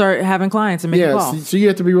 So, and just start having clients and make calls. So you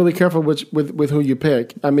have to be really careful with who you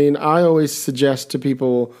pick. I mean, I always suggest to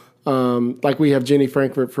people. Like we have Jenny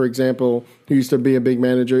Frankfurt, for example, who used to be a big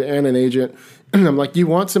manager and an agent. And I'm like, you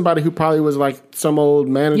want somebody who probably was like some old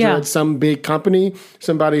manager at some big company,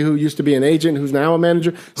 somebody who used to be an agent who's now a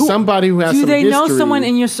manager, somebody who has some history. Do they know someone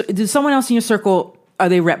does someone else in your circle, are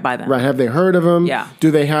they rep by them? Right. Have they heard of them? Yeah.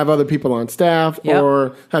 Do they have other people on staff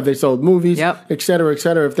or have they sold movies, et cetera, et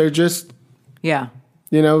cetera? If they're just... Yeah.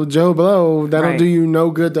 Joe Blow, that'll do you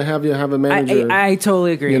no good to have a manager. I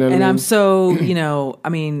totally agree. I'm so, I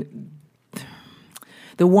mean,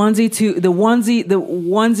 the onesie,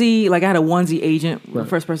 like I had a onesie agent. Right. The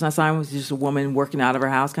first person I signed was just a woman working out of her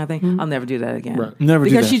house kind of thing. Mm-hmm. I'll never do that again. Right. Never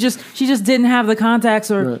because do that. she just didn't have the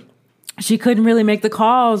contacts or she couldn't really make the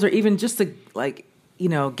calls or even just to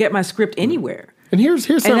get my script anywhere. And here's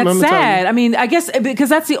something. And that's sad. I mean, I guess because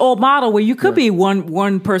that's the old model where you could be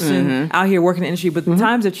one person out here working in the industry, but the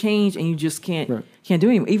times have changed and you just can't do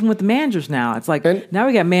anything. Even with the managers now, it's like now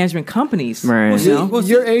we got management companies. Right.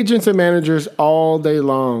 Your agents and managers all day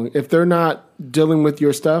long, if they're not dealing with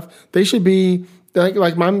your stuff, they should be.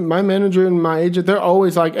 Like my manager and my agent, they're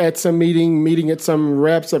always like at some meeting at some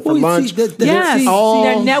reps for lunch. Their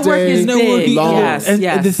network is big. Yes, and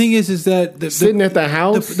the thing is that sitting at the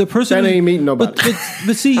house, the person that ain't meeting nobody.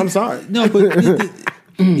 But see, I'm sorry, no, but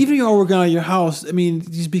even if you're working out of your house, I mean,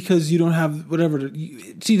 just because you don't have whatever.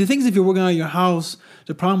 See, the thing is, if you're working out of your house,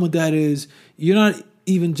 the problem with that is you're not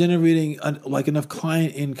even generating enough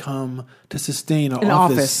client income to sustain an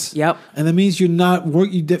office. Yep. And that means you're not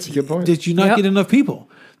working. That's a good point. That you're not getting enough people.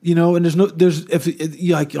 And there's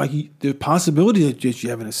the possibility that you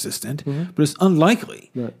have an assistant, but it's unlikely.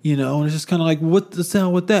 Right. And it's just kind of like, what the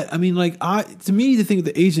hell with that? I mean, to me, the thing with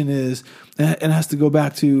the agent is, and it has to go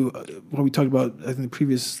back to what we talked about, I think the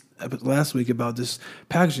previous last week about this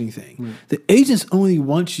packaging thing. Mm. The agents only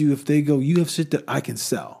want you if they go, you have shit that I can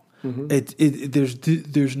sell.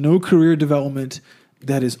 Mm-hmm. There's no career development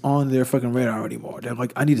that is on their fucking radar anymore. They're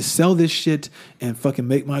like, I need to sell this shit and fucking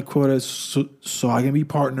make my quota so I can be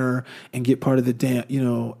partner and get part of the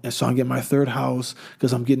and so I can get my third house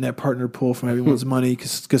because I'm getting that partner pull from everyone's money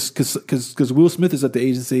because Will Smith is at the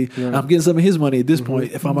agency. And I'm getting some of his money at this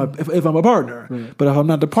point if I'm a partner. Right. But if I'm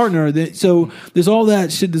not the partner, then so there's all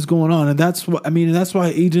that shit that's going on, and that's what I mean. And that's why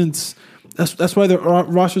agents. That's why their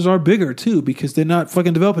rosters are bigger too, because they're not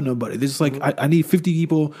fucking developing nobody. They're just like, I need 50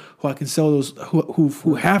 people who I can sell those,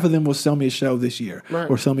 who half of them will sell me a show this year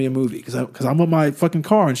or sell me a movie because I want my fucking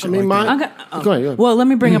car and shit. I mean, go ahead. Well, let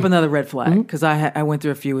me bring up another red flag because I went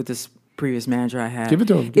through a few with this previous manager I had. Give it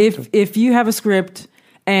to him. If you have a script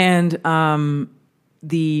and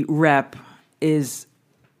the rep is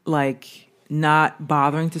like not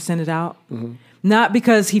bothering to send it out. Mm-hmm. Not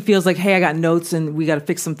because he feels like, hey, I got notes and we got to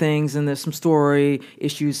fix some things and there's some story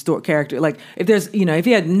issues, character. Like if there's, if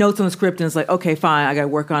he had notes on the script and it's like, okay, fine, I got to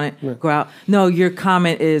work on it, go out. No, your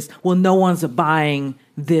comment is, well, no one's buying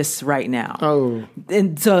this right now. Oh.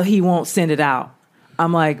 And so he won't send it out.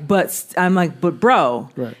 I'm like, but bro,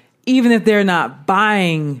 even if they're not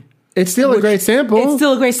buying, it's still a great sample. It's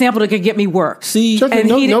still a great sample that could get me work. See,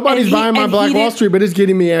 nobody's buying my Black Wall Street, but it's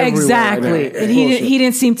getting me everywhere. Exactly. Right, and he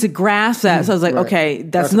didn't seem to grasp that. So I was like, okay,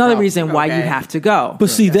 that's another reason why you have to go. But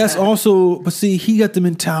see, that's also, he got the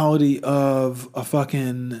mentality of a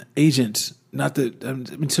fucking agent. Not that, I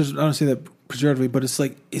don't say that pejoratively, but it's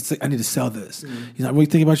like I need to sell this. You're not really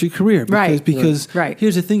thinking about your career. Because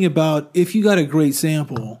here's the thing about, if you got a great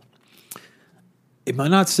sample, it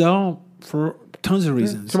might not sell for tons of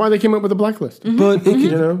reasons. So why they came up with a blacklist? Mm-hmm. But it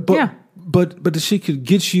could, but the shit could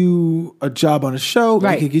get you a job on a show.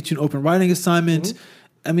 Right. It could get you an open writing assignment.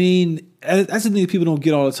 Mm-hmm. I mean, that's the thing that people don't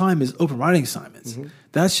get all the time is open writing assignments. Mm-hmm.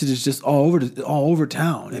 That shit is just all over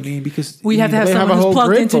town. I mean, because we have to have someone who's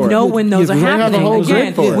plugged in to know when those are happening.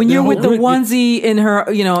 Again, when you're with the onesie in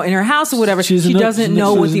her, in her house or whatever, she doesn't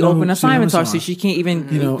know what the open assignments are, so she can't even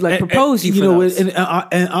propose you for those.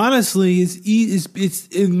 And honestly,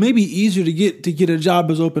 it may be easier to get a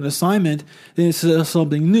job as open assignment than it's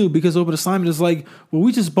something new, because open assignment is like, well,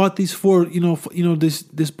 we just bought these four,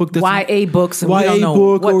 this book that's YA books, and we don't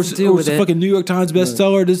know what to do with it. Fucking New York Times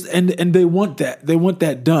bestseller, and they want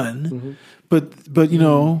that done, but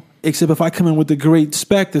except if I come in with a great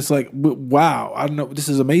spec that's like, wow, I don't know, this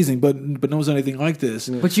is amazing, but no one's done anything like this.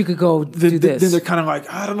 But you could go do this. Then they're kind of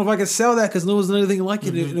like, I don't know if I can sell that because no one's done anything like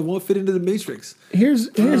it, and it won't fit into the matrix. Here's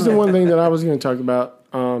the one thing that I was going to talk about.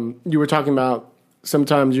 You were talking about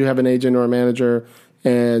sometimes you have an agent or a manager,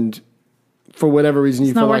 and for whatever reason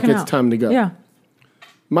you feel like it's time to go. Yeah.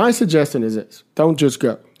 My suggestion is this: don't just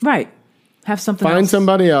go. Right. Have something. Find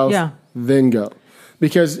somebody else. Yeah. Then go.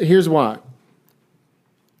 Because here's why.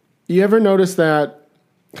 You ever notice that?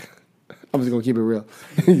 I'm just gonna keep it real.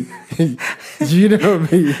 You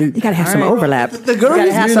gotta have some overlap. The girl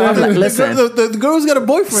Listen, the girl's got a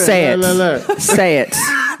boyfriend. Say it. Say it.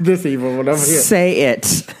 This evil one over here. Say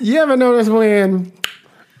it. You ever notice when?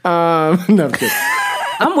 No, I'm kidding.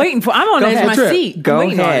 I'm waiting for. I'm on the edge of my seat. Go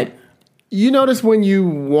ahead. You notice when you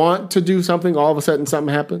want to do something, all of a sudden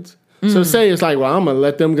something happens. So say it's like, well, I'm gonna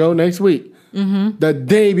let them go next week. Mm-hmm. The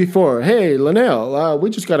day before, hey, Linnell, we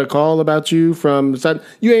just got a call about you from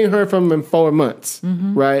you ain't heard from him in 4 months,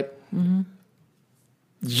 right? Mm-hmm.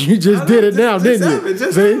 You just did it now, didn't you?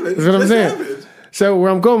 See, that's what I'm saying. So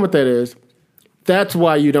where I'm going with that is, that's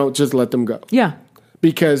why you don't just let them go. Yeah,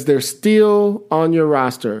 because they're still on your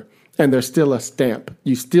roster and they're still a stamp.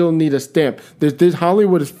 You still need a stamp. This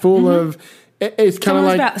Hollywood is full of. It's kind of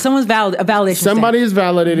like someone's validation. Somebody has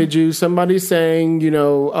validated you. Somebody's saying,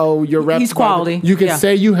 oh, your rep. He's quality. You can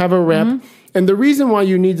say you have a rep, and the reason why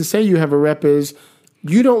you need to say you have a rep is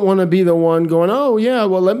you don't want to be the one going, oh yeah,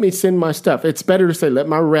 well let me send my stuff. It's better to say let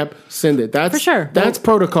my rep send it. That's for sure. That's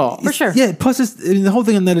protocol for sure. Yeah. Plus, the whole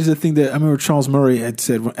thing on that is the thing that I remember Charles Murray had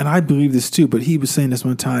said, and I believe this too. But he was saying this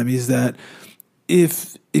one time is that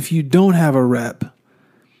if you don't have a rep.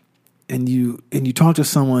 And you talk to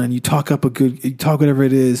someone and you talk whatever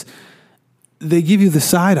it is, they give you the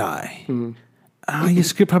side eye. Mm-hmm. Your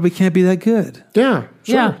script probably can't be that good. Yeah,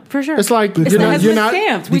 sure. Yeah, for sure. It's like you're not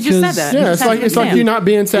stamped. We just said that. Yeah, it's like you're not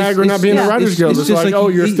being SAG or not being a Writers Guild. It's like, oh,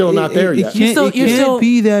 you're still not there yet. It can't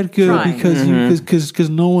be that good because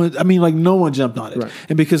no one. I mean, like no one jumped on it, right.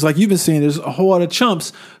 And because like you've been saying, there's a whole lot of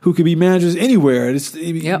chumps who could be managers anywhere.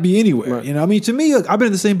 It'd be anywhere. Right. I mean, to me, look, I've been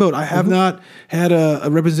in the same boat. I have not had a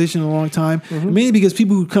representation in a long time, mainly because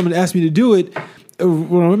people who come and ask me to do it.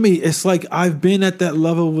 Well, it's like I've been at that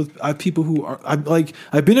level with people who are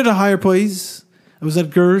I've been at a higher place. I was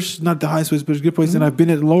at Gersh, not the highest place, but a good place, and I've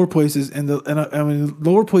been at lower places. And I mean,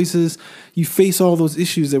 lower places, you face all those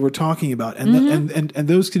issues that we're talking about, and and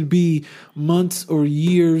those could be months or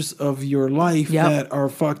years of your life that are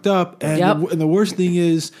fucked up. And the worst thing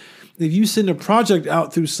is, if you send a project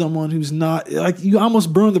out through someone who's not, like, you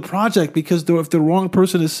almost burn the project because if the wrong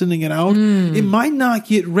person is sending it out, it might not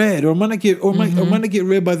get read, or might not get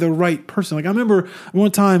read by the right person. Like, I remember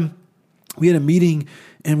one time we had a meeting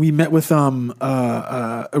and we met with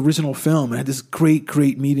Original Film. I had this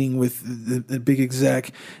great meeting with the big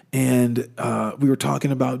exec, and we were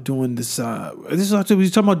talking about doing this. We were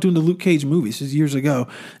talking about doing the Luke Cage movie. This was years ago,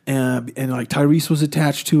 and like Tyrese was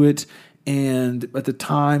attached to it. And at the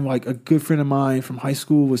time, like, a good friend of mine from high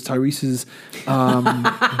school was Tyrese's,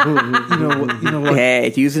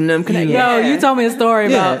 like, using them connections. Yo, you told me a story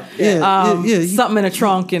about something in a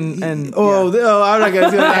trunk and I'm not gonna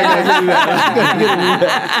do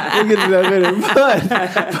that. We'll get to that later.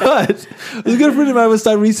 But a good friend of mine was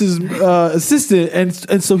Tyrese's assistant,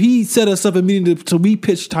 and so he set us up a meeting so we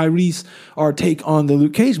pitched Tyrese our take on the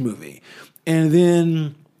Luke Cage movie, and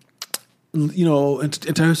then, you know, and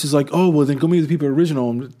Tyrese is like, oh, well, then go meet the people at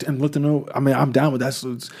Original and let them know. I mean, I'm down with that, so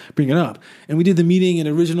let's bring it up. And we did the meeting at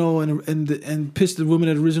Original and pitched the woman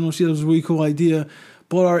at Original. She thought it was a really cool idea.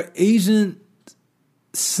 But our agent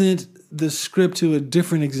sent the script to a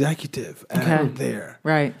different executive out there.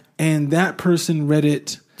 Right. And that person read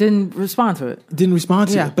it. Didn't respond to it.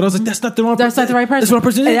 But I was like, that's not the wrong person. That's not the right person. That's the wrong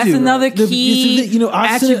person. That's another key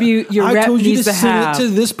attribute your rep needs to have. I told you to send it to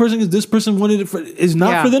this person because this person wanted it is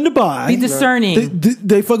not for them to buy. Be discerning.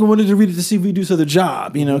 They fucking wanted to read it to see if we do this other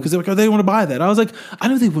job, you know, because they didn't want to buy that. I was like, I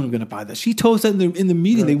knew they weren't going to buy that. She told us that in the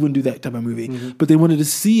meeting they wouldn't do that type of movie, but they wanted to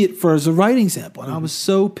see it as a writing sample. And I was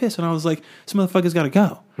so pissed. And I was like, this motherfucker's got to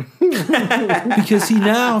go. Because he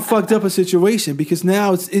now fucked up a situation, because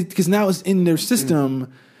now it's in their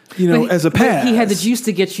system. You know, as a pass. He had the juice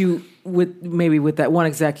to get you with that one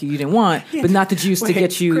exec you didn't want, but not the juice to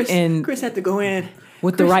get you in. Chris had to go in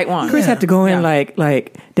with the right one. Chris had to go in like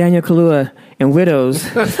Daniel Kaluuya in Widows,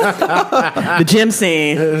 the gym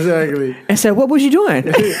scene. Exactly. And said, "What was you doing?"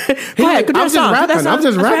 I'm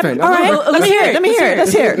just rapping. All right, let me hear it.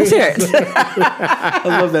 Let's hear it. I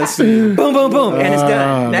love that scene. Boom, boom, boom, and it's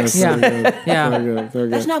done. Next. So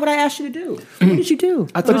good. That's not what I asked you to do. What did you do?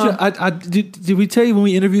 I thought did we tell you when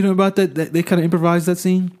we interviewed him about that they kind of improvised that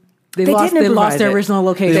scene? They lost their original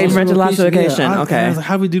location. They rented lost their location. Yeah, okay. I was like,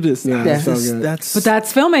 how do we do this? Yeah, but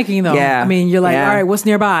that's filmmaking, though. Yeah. I mean, you're like, all right, what's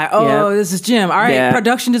nearby? Oh, this is Jim. All right,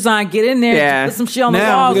 production design, get in there, put some shit on the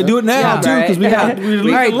wall. We're gonna do it now too, because we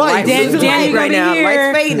release the lights. Danny right now,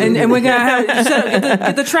 and we're gonna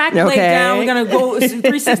get the track laid down. We're gonna go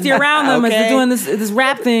 360 around them as they're doing this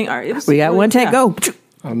rap thing. All right, we got one take. Go.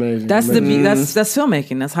 Amazing. That's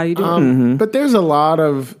filmmaking. That's how you do it. But there's a lot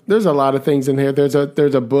of things in here. There's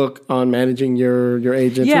a book on managing your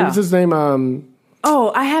agents. Yeah. What's his name?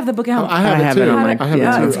 I have the book at home. I have it too. I have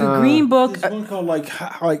it too. It's a green book. There's one called like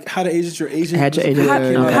how to agent your agent. How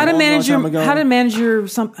to manage your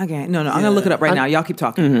something. Okay, no, I'm gonna look it up right now. Y'all keep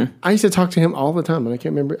talking. I used to talk to him all the time, and I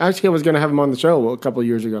can't remember. Actually, I was going to have him on the show a couple of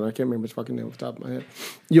years ago, and I can't remember his fucking name off the top of my head.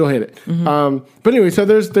 You'll hit it. But anyway, so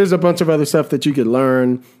there's a bunch of other stuff that you could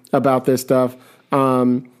learn about this stuff.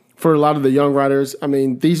 For a lot of the young writers, I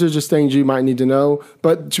mean, these are just things you might need to know.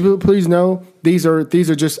 But please know, these are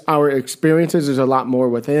just our experiences. There's a lot more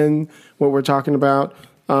within what we're talking about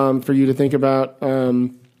for you to think about.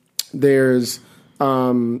 There's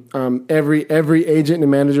every agent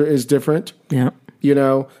and manager is different. Yeah. You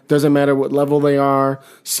know, doesn't matter what level they are.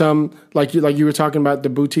 Some like you were talking about the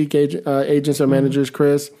boutique agents or managers,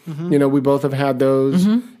 Chris. You know, we both have had those,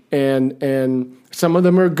 and some of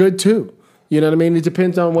them are good too. You know what I mean? It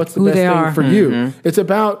depends on what's the best thing for you. It's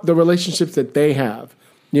about the relationships that they have.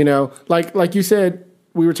 You know, like you said,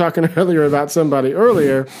 we were talking earlier about somebody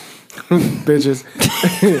earlier, bitches.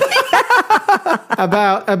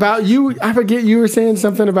 about you. I forget, you were saying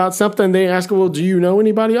something about something. They ask, well, do you know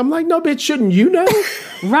anybody? I'm like, no, bitch, shouldn't you know?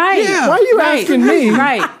 Right. Yeah. Why are you asking me?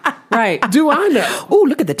 Right. Do I know? Oh,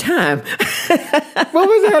 look at the time. What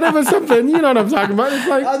was that? It was something. You know what I'm talking about? It's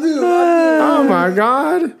like, I do. Oh my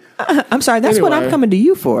God. I'm sorry. That's what I'm coming to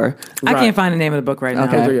you for. I can't find the name of the book right now.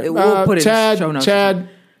 Okay. We'll put it in the show notes. Chad.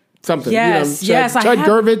 Something. Yes. Chad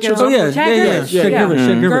Gervich or something. Chad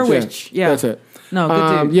Gervich. Yeah. That's it. No,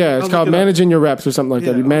 good dude. Yeah, it's called Managing Your Reps or something like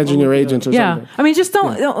that. Managing Your Agents or something. I mean, just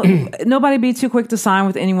don't nobody be too quick to sign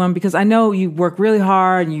with anyone, because I know you work really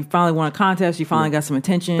hard and you finally won a contest, you finally got some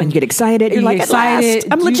attention. And you get excited. You're like,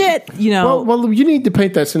 excited. I'm legit. You know. Well, you need to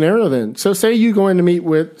paint that scenario then. So say you go in to meet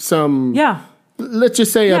with some, let's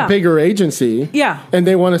just say a bigger agency. Yeah. And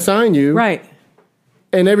they want to sign you. Right.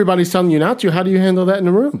 and everybody's telling you not to, how do you handle that in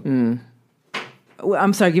the room?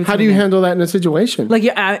 I'm sorry. How do you handle that in a situation? Like,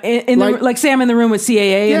 say I'm in the room with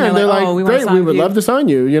CAA, yeah, and they're like, "Oh, great, we would love to sign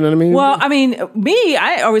you." You know what I mean? Well, I mean,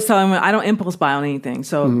 I always tell them I don't impulse buy on anything.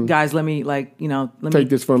 So, guys, let me take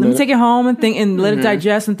this for a minute. Let me take it home and think and let it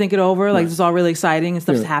digest and think it over. Like, this is all really exciting and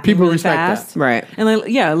stuff's happening People really respect fast, that. Right? And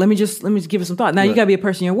let me just give it some thought. Now you got to be a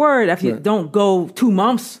person of your word. After you don't go 2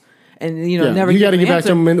 months. And never. You got to get back to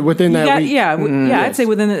them within that week. I'd say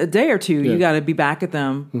within a day or two, you got to be back at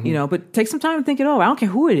them. But take some time to think it over. I don't care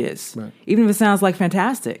who it is, even if it sounds like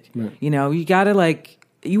fantastic. Right. You got to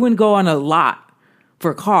you wouldn't go on a lot for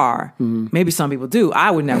a car. Maybe some people do. I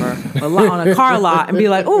would never on a car lot and be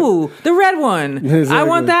like, "Ooh, the red one. Exactly. I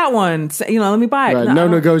want that one. Let me buy it." Right. No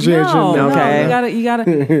negotiation. No, okay. You gotta,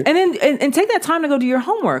 and then and take that time to go do your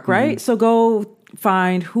homework. Right. So go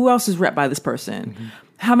find who else is rep by this person.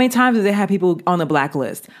 How many times have they had people on the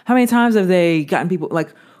blacklist? How many times have they gotten people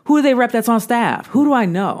who do they rep that's on staff? Who do I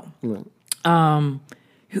know? Right.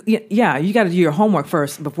 You got to do your homework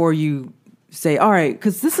first before you say, all right,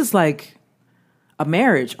 because this is like a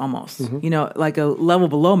marriage almost, like a level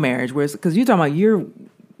below marriage, because you're talking about your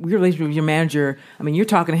relationship with your manager. I mean, you're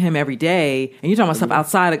talking to him every day and you're talking about stuff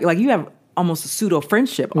outside, you have almost a pseudo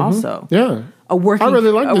friendship also. Yeah. I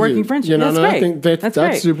really like a working friendship. That's great. I think that's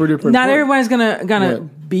great. super duper. Not everybody's gonna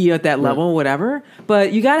be at that level, whatever.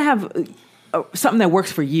 But you got to have something that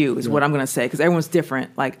works for you. Is what I'm gonna say, because everyone's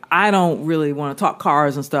different. Like, I don't really want to talk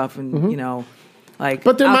cars and stuff, and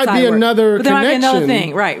But there might be another connection. There might be another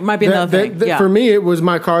thing, right? It might be another thing. For me, it was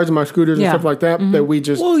my cars and my scooters and stuff like that that we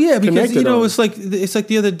just because on. it's like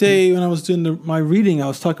the other day when I was doing my reading, I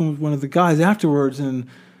was talking with one of the guys afterwards, and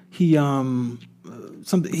he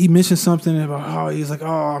mentioned something about he's like,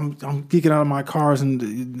 I'm geeking out of my cars, and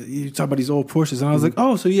you talk about these old Porsches, and I was like,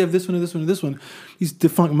 so you have this one and this one and this one, these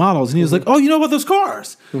defunct models, and he was like, you know about those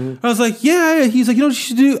cars? I was like, yeah. He's like, you know what you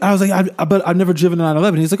should do? I was like, but I've never driven a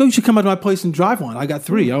 911. He's like, you should come out to my place and drive one. I got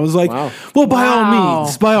 3. I was like, well, by all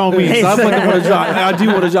means, I do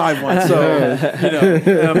want to drive one.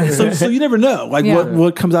 So so you never know,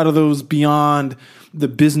 what comes out of those beyond the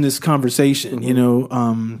business conversation,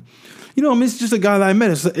 I mean, it's just a guy that I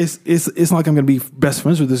met. It's not like I'm going to be best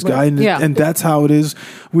friends with this guy, and that's how it is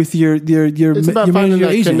with your. It's about finding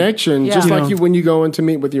that connection. Yeah. Just like when you go in to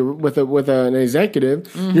meet with an executive,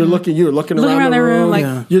 you're looking around the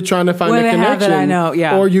room, you're trying to find a connection. That I know,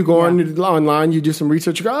 or you go online, you do some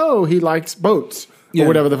research. You go, he likes boats. Or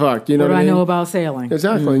whatever the fuck, what do I know about sailing?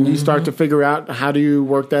 Exactly, and you start to figure out how do you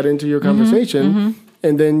work that into your conversation.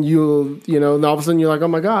 And then you'll, and all of a sudden you're like, oh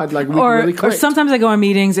my God, we really clicked. Or sometimes I go on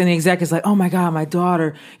meetings and the exec is like, oh my God, my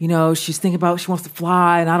daughter, she's thinking about, she wants to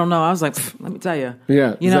fly, and I don't know. I was like, let me tell you.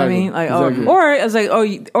 Yeah. You know what I mean? Or I was like,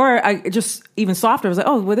 or I just, even softer, I was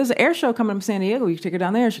like, there's an air show coming up in San Diego. You can take her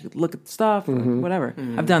down there. She could look at the stuff or whatever.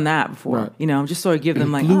 I've done that before. Right. Just sort of give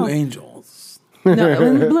them Blue Angels. No,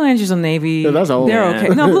 Blue Angels are Navy. Yeah, that's old. They're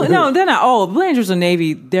okay. No, they're not old. Blue Angels are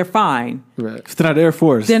Navy. They're fine. Right. They're not Air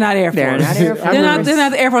Force. They're not Air Force. They're not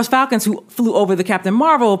the Air Force Falcons who flew over the Captain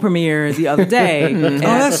Marvel premiere the other day.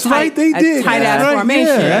 That's right. They did. Tight ass formation.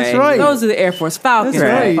 Yeah, that's right. Those are the Air Force Falcons,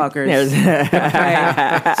 fuckers.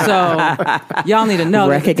 Right. So y'all need to know.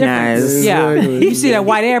 Recognize. Yeah. You see that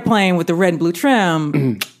white airplane with the red and blue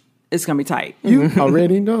trim. It's going to be tight. You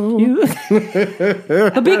already know.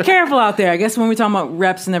 But be careful out there, I guess, when we're talking about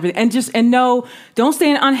reps and everything. And don't stay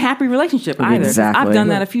in an unhappy relationship either. Exactly. I've done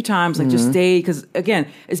that a few times. Just stay, because, again,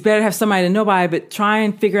 it's better to have somebody to know by, but try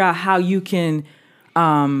and figure out how you can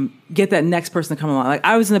get that next person to come along.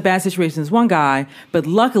 I was in a bad situation with one guy, but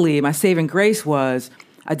luckily my saving grace was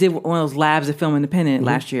I did one of those labs at Film Independent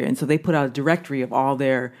last year, and so they put out a directory of all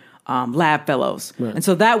their lab fellows. Right. And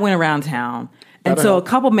so that went around town. And so a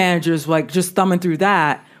couple managers, just thumbing through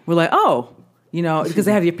that, were like, because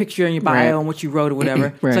they have your picture and your bio and what you wrote or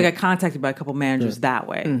whatever. So I got contacted by a couple managers that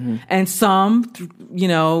way. And some,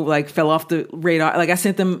 fell off the radar. I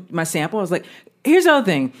sent them my sample. I was like, here's the other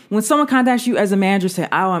thing. When someone contacts you as a manager, say,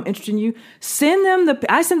 I'm interested in you,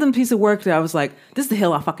 I sent them a piece of work that I was like, this is the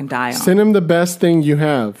hill I'll fucking die on. Send them the best thing you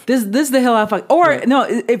have. This is the hill I'll fucking, no,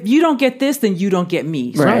 if you don't get this, then you don't get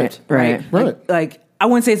me. Right. I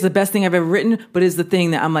wouldn't say it's the best thing I've ever written, but it's the thing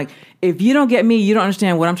that I'm like, if you don't get me, you don't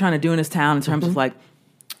understand what I'm trying to do in this town in terms of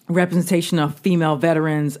representation of female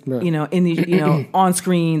veterans, in the, on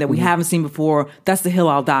screen that we haven't seen before. That's the hill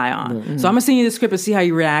I'll die on. So I'm gonna send you the script and see how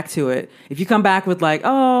you react to it. If you come back with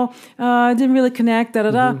I didn't really connect,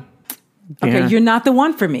 Okay, you're not the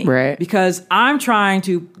one for me. Right. Because I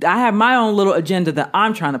have my own little agenda that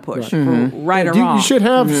I'm trying to push, for right or wrong. You should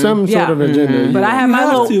have some sort of agenda. But I have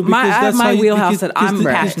my wheelhouse that I'm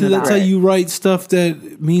passionate about. That's how you write stuff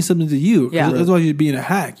that means something to you. Yeah. That's why you're being a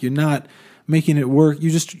hack. You're not making it work. You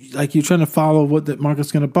just you're trying to follow what the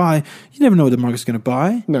market's going to buy. You never know what the market's going to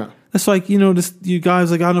buy. No. That's like, you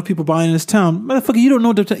guys like, I know people buying in this town. Motherfucker, you don't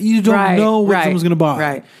know what someone's going to buy.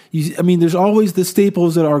 Right. There's always the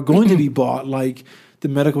staples that are going to be bought, like the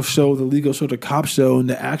medical show, the legal show, the cop show, and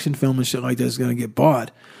the action film and shit like that is going to get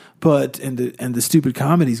bought. But and the stupid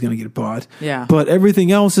comedy is going to get bought. Yeah. But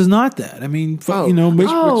everything else is not that. I mean,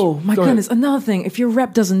 my goodness! Another thing, if your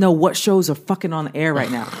rep doesn't know what shows are fucking on the air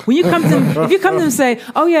right now, when you come to them, if you come to them and say,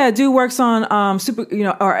 "Oh yeah, dude works on Super,"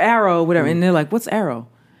 or Arrow, whatever, and they're like, "What's Arrow?"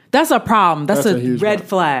 That's a problem. That's a red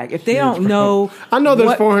flag. If they don't know, I know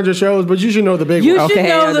there's 400 shows, but you should know the big you ones. You should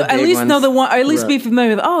know at least know the one, or at least be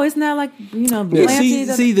familiar with. Oh, isn't that like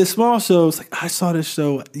See the small shows. Like I saw this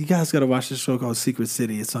show. You guys got to watch this show called Secret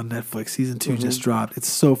City. It's on Netflix. Season 2 just dropped. It's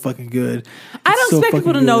so fucking good. I don't expect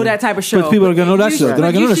people to know that type of show. But people are gonna know that show. They're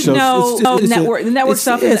not gonna know the show. The network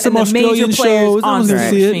stuff. It's some Australian shows. On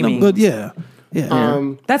streaming. But yeah.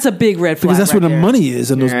 Yeah, that's a big red flag because that's right where the there. money is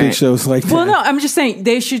in those big shows like that. Well, no, I'm just saying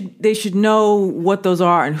they should know what those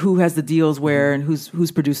are and who has the deals where and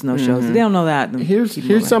who's producing those shows. If they don't know that,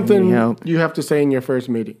 here's something you have to say in your first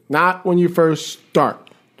meeting, not when you first start.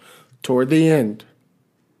 Toward the end,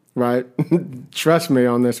 right? Trust me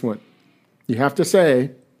on this one. You have to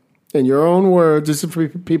say, in your own words, this is for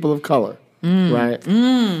people of color, right?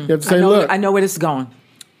 You have to say, look, I know where this is going.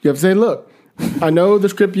 You have to say, look. I know the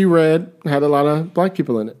script you read had a lot of black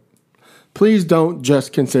people in it. Please don't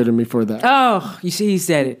just consider me for that. Oh, you see, he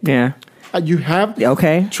said it. Yeah. You have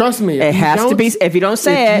okay. Trust me. It has to be. If you don't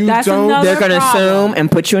say it, that's another they're going to assume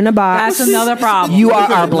and put you in a box. That's another problem. You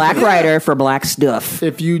are our black writer for black stuff.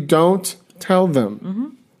 If you don't tell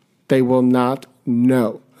them, they will not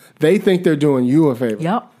know. They think they're doing you a favor.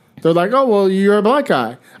 Yep. They're like, oh, well, you're a black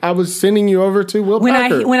guy. I was sending you over to Will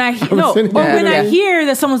Packer. When I hear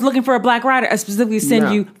that someone's looking for a black writer, I specifically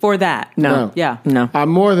send you for that. No. Yeah. No. I'm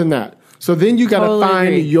more than that. So then you got to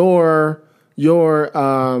find your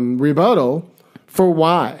rebuttal for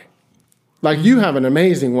why. Like you have an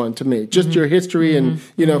amazing one to me. Just your history and,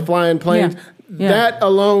 flying planes. Yeah. That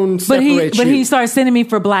alone separates you. But he started sending me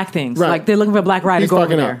for black things. Right. Like they're looking for a black writer.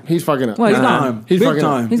 He's fucking up. Well, he's gone. He's fucking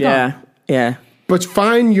up. He's gone. Yeah. But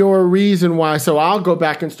find your reason why. So I'll go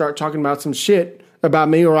back and start talking about some shit about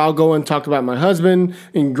me, or I'll go and talk about my husband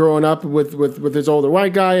and growing up with his older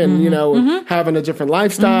white guy and, having a different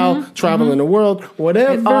lifestyle, traveling the world,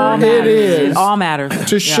 whatever it is. It all matters.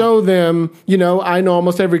 To show them, I know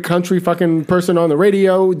almost every country fucking person on the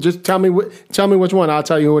radio. Just tell me which one. I'll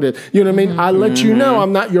tell you who it is. You know what I mean? I let you know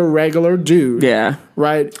I'm not your regular dude. Yeah.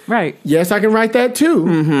 Right? Right. Yes, I can write that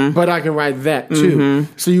too, but I can write that too.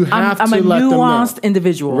 So you have to let them know. I'm a nuanced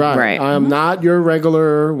individual. Right. I am not your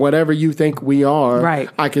regular whatever you think we are. Right.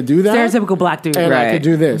 I could do that. Stereotypical black dude. And I could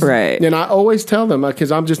do this. Right. And I always tell them,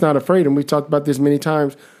 because I'm just not afraid, and we've talked about this many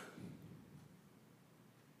times,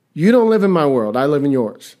 you don't live in my world. I live in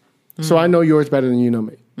yours. So I know yours better than you know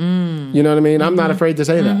me. You know what I mean? I'm not afraid to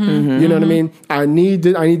say that. You know what I mean? I need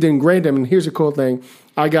to engrade them. And here's a cool thing.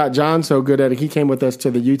 I got John so good at it. He came with us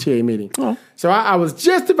to the UTA meeting. Oh. So I was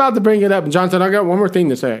just about to bring it up. And John said, I got one more thing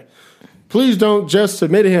to say. Please don't just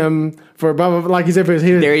submit him for blah, blah, blah, like as if it's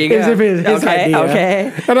his, there you go. As if it's his idea.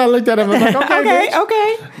 Okay. And I looked at him and I was like,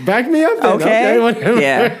 okay. Back me up then. Okay. Whatever.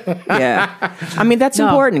 Yeah. I mean, that's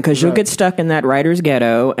important because you'll get stuck in that writer's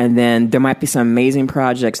ghetto and then there might be some amazing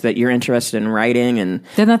projects that you're interested in writing and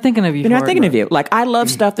they're not thinking of you. They're not thinking of you. Like I love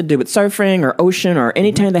stuff to do with surfing or ocean or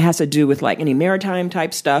anything that has to do with like any maritime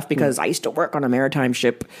type stuff because I used to work on a maritime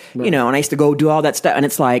ship, and I used to go do all that stuff. And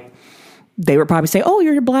it's like, they would probably say, oh,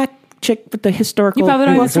 you're a black chick with the historical. You probably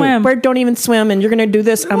don't even swim. Don't even swim, and you're going to do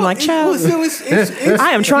this. I'm like, child,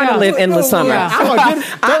 I am trying to live endless summer.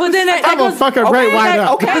 But then that goes fucking great white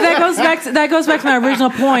up. But that goes back to my original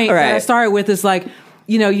point that I started with. Is like,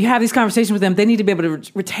 you have these conversations with them. They need to be able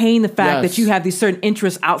to retain the fact that you have these certain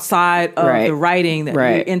interests outside of the writing that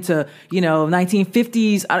you're into.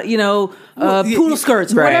 1950s. Poodle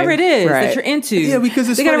skirts, whatever it is that you're into. Yeah, because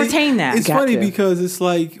they got to retain that. It's funny because it's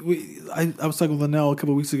like. I was talking with Linnell a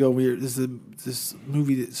couple of weeks ago. This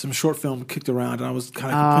movie, some short film kicked around, and I was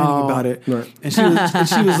kind of complaining about it. Right. And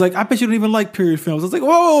she was like, "I bet you don't even like period films." I was like,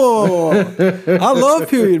 "Whoa, I love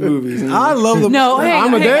period movies. I love them." No,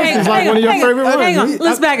 Amadeus is like one of your favorite ones. Hang on,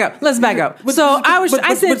 let's back up. So I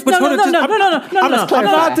said, no.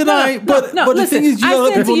 Not tonight, but the thing is, you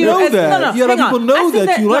let people know that. You let people know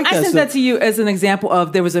that you like that. I sent that to you as an example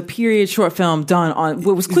of there was a period short film done on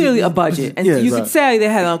what was clearly a budget, and you could say they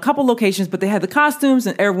had a couple locations, but they had the costumes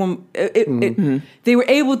and everyone. They were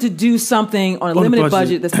able to do something on a limited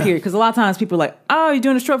budget that's period. Because a lot of times people are like, "Oh, you're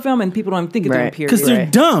doing a short film," and people don't even think of doing period because they're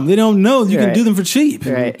dumb. They don't know you can do them for cheap.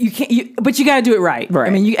 Right. You can't, but you got to do it right. I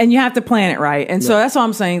mean, you have to plan it right, and so that's what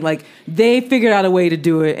I'm saying. Like they figured out a way to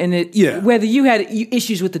do it, and whether you had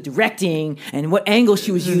issues with the directing and what angle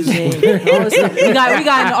she was using, we got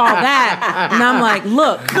into all that, and I'm like,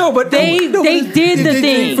 look, they did the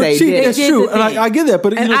thing. That's true, and I get that,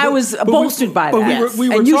 but I was bolstered by that,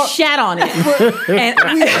 and you shat on it, and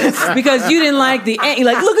because you didn't like the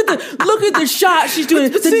look at the shot she's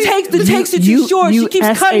doing. The takes are too short. She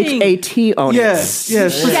keeps cutting. USHAT on it. Yes.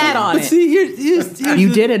 Shat on it. But see, here's you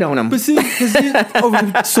did it on him. But see,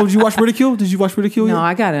 so did you watch Ridicule? Did you watch Ridicule? No,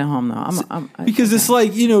 I got it at home though. Because it's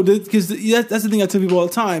like because that's the thing I tell people all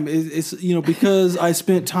the time. It's because I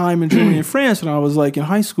spent time in Germany and France when I was like in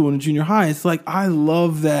high school and junior high. It's like I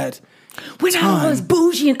love that. When I was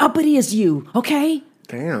bougie and uppity as you, okay?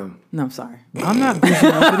 Damn. No, I'm sorry. I'm not bougie and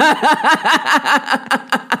uppity.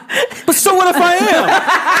 But so what if I am?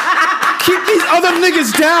 Keep these other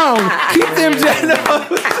niggas down. Keep them down.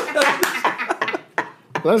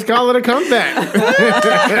 Let's call it a comeback.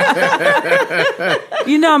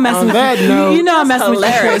 I'm messing with you. You know I'm messing with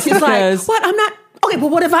hilarious. He's like, what? I'm not. Okay,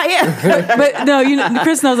 but what if I am? But no,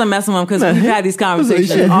 Chris knows I'm messing with him because we've had these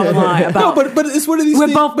conversations offline about. No, but it's one of these. We're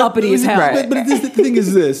things, both uppity as hell. But the thing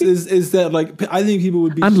is this: is that like I think people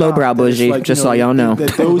would be. I'm lowbrow bougie, like, just so y'all know.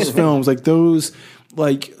 That those films,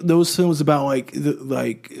 those films about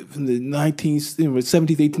from the 19th,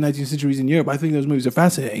 17th, 18th, 19th centuries in Europe. I think those movies are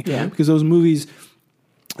fascinating because those movies.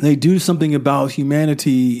 They do something about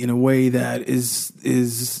humanity in a way that is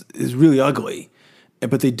really ugly,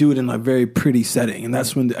 but they do it in a very pretty setting, and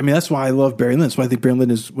that's that's why I love Barry Lyndon. That's why I think Barry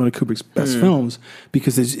Lyndon is one of Kubrick's best films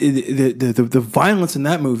because the violence in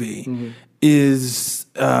that movie is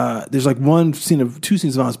there's like two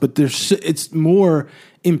scenes of violence, but it's more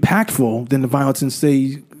impactful than the violence in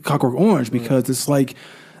say Clockwork Orange because it's like.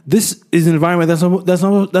 This is an environment that's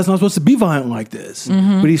not supposed to be violent like this,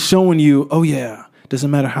 but he's showing you, oh yeah. Doesn't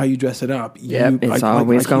matter how you dress it up. It's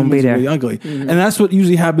always going to be there. Really ugly. And that's what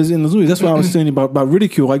usually happens in those movies. That's what I was saying about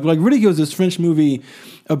Ridicule. Like Ridicule is this French movie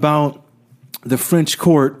about the French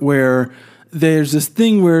court where there's this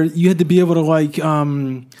thing where you had to be able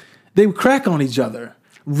to they would crack on each other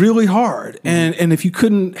really hard. And if you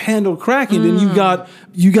couldn't handle cracking, then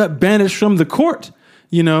you got banished from the court,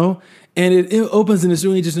 And it opens in this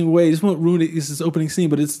really interesting way. This won't ruin it. It's this opening scene,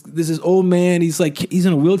 but there's this old man. He's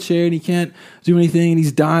in a wheelchair and he can't do anything, and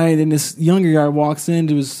he's dying. And this younger guy walks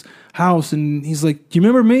into his house and he's like, "Do you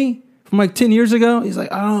remember me from like 10 years ago?" He's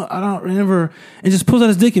like, I don't remember," and just pulls out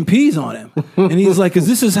his dick and pees on him. And he's like, "Cause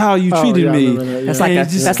this is how you treated me." That's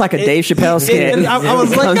like a Dave Chappelle skit. And I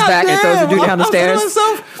was like, comes back and throws the dude down the stairs.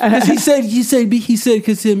 Because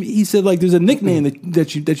he said like there's a nickname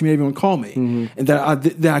that you made everyone call me, and that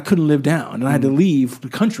I couldn't live down, and I had to leave the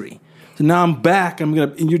country. So now I'm back. And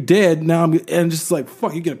you're dead. Now I'm just like,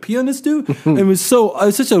 fuck. You gonna pee on this dude? And it was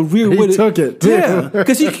it's such a weird way. He took it. Yeah,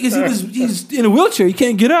 because he's in a wheelchair. He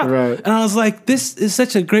can't get up. Right. And I was like, this is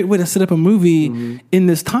such a great way to set up a movie in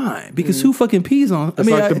this time. Because who fucking pees on? It's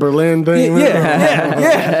the Berlin thing.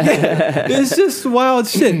 Yeah. It's just wild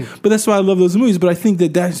shit. But that's why I love those movies. But I think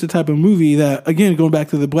that's the type of movie that, again, going back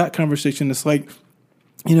to the black conversation, it's like,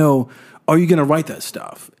 are you going to write that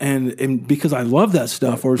stuff? And because I love that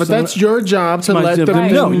stuff, but that's your job to let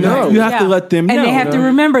them know. You have to let them know, and they have to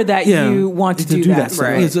remember that you want to do that,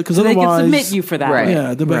 right? Because so they can submit you for that, right?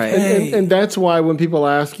 Yeah, right. And that's why when people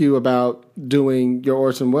ask you about doing your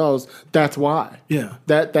Orson Welles, that's why. Yeah,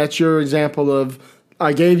 that's your example of.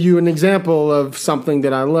 I gave you an example of something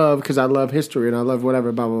that I love because I love history and I love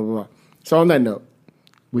whatever. Blah blah blah. So on that note,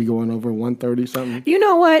 we going over 130 something. You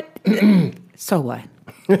know what? So what?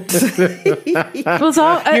 You're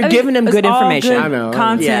giving them good information. I know.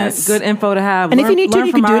 Content, good info to have. And if you need to,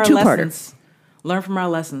 you can do a two-parter. Learn from our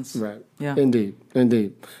lessons. Right. Yeah. Indeed.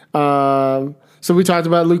 So we talked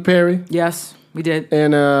about Luke Perry. Yes, we did.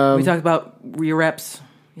 And we talked about your reps.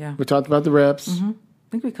 Yeah. We talked about the reps.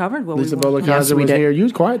 think we covered what Lisa we wanted. Bolekaja was here. You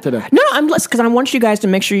was quiet today. No, I'm because I want you guys to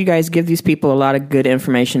make sure you guys give these people a lot of good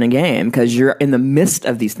information and game because you're in the midst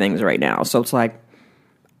of these things right now. So it's like,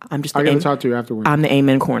 I'm just. I got to talk to you afterwards. I'm the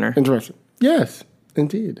amen corner. Interesting. Yes,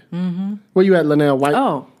 indeed. Mm-hmm. Where you at, Linnell White?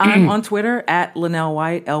 Oh, I'm on Twitter at Linnell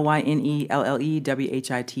White,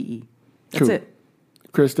 LYNELLEWHITE. That's it.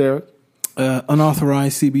 Chris Derrick.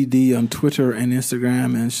 Unauthorized CBD on Twitter and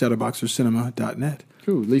Instagram and shadowboxercinema.net.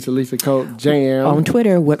 Cool. Lisa Colt, Jam. On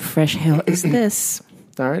Twitter, what fresh hell is this?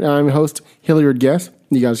 All right. I'm host Hilliard Guest.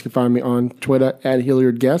 You guys can find me on Twitter at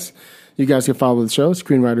Hilliard Guest. You guys can follow the show,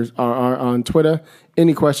 Screenwriters RR on Twitter.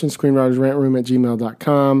 Any questions,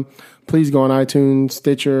 screenwritersrantroom@gmail.com. Please go on iTunes,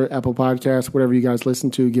 Stitcher, Apple Podcasts, whatever you guys listen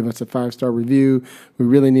to. Give us a 5-star review. We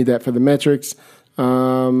really need that for the metrics.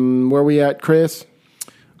 Where we at, Chris?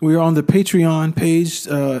 We're on the Patreon page,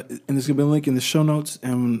 and there's going to be a link in the show notes.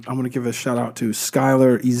 And I'm going to give a shout out to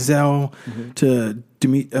Skylar Ezel, to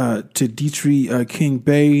Dietry King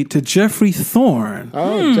Bay, to Jeffrey Thorne,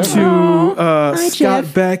 to Scott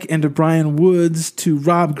Jeff. Beck, and to Brian Woods, to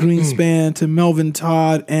Rob Greenspan, to Melvin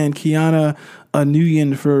Todd, and Kiana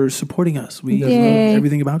Nguyen for supporting us. We love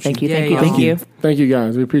everything about you. Thank you. Thank you,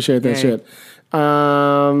 guys. We appreciate that shit.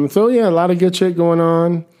 So, yeah, a lot of good shit going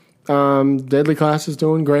on. Deadly Class is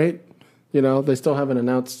doing great. You know, they still haven't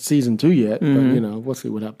announced season 2 yet, but you know, we'll see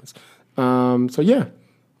what happens. So yeah,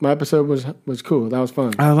 my episode was cool. That was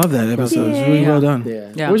fun. I love that episode. It's really well done.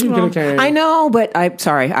 Yeah. Wish you could have came. I know, but I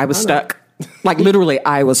was stuck. Like literally,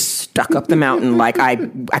 I was stuck up the mountain. Like I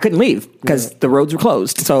couldn't leave because the roads were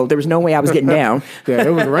closed. So there was no way I was getting down. Yeah, it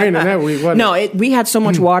was raining that week, wasn't it? No, we had so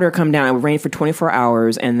much water come down. It would rain for 24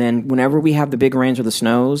 hours. And then whenever we have the big rains or the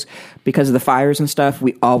snows, because of the fires and stuff,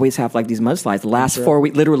 we always have like these mudslides. The last 4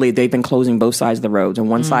 weeks, literally, they've been closing both sides of the roads. And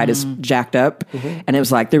one side is jacked up. And it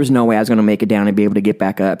was like, there was no way I was going to make it down and be able to get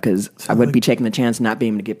back up because I would be taking the chance of not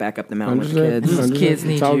being able to get back up the mountain with the kids. Those kids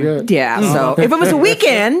need you. Good. Yeah, so if it was a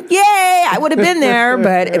weekend, yay, I would have been there.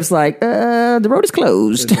 But it was like, the road is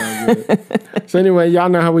closed. So anyway, y'all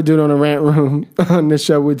know how we do it on the Rant Room. On this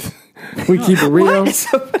show, we keep it real.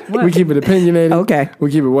 We keep it opinionated. Okay.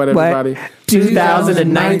 We keep it what, everybody?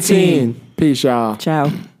 2019. Peace, y'all.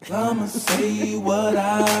 Ciao. I'ma say what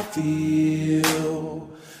I feel,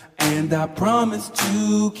 and I promise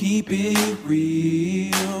to keep it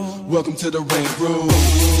real. Welcome to the Rant Room.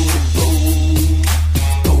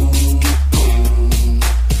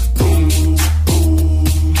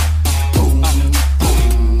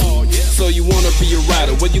 So you wanna be a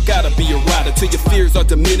rider, well you gotta be a rider till your fears are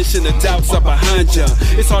diminished and the doubts are behind ya.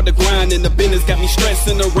 It's hard to grind and the business got me stressed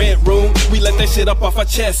in the Rant Room. We let that shit up off our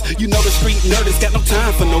chest. You know the street nerd has got no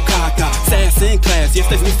time for no caca. Sass in class, yes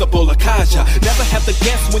that's Mr. Bolekaja. Never have to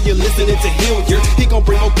guess when you're listening to Hilliard. He gon'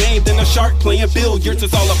 bring more game than a shark playing billiards.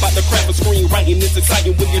 It's all about the craft of screenwriting. It's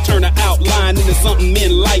exciting when you turn an outline into something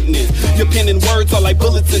enlightening. Your pen and words are like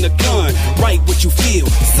bullets in a gun. Write what you feel,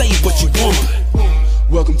 say what you want.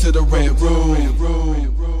 Welcome to the Rant Room.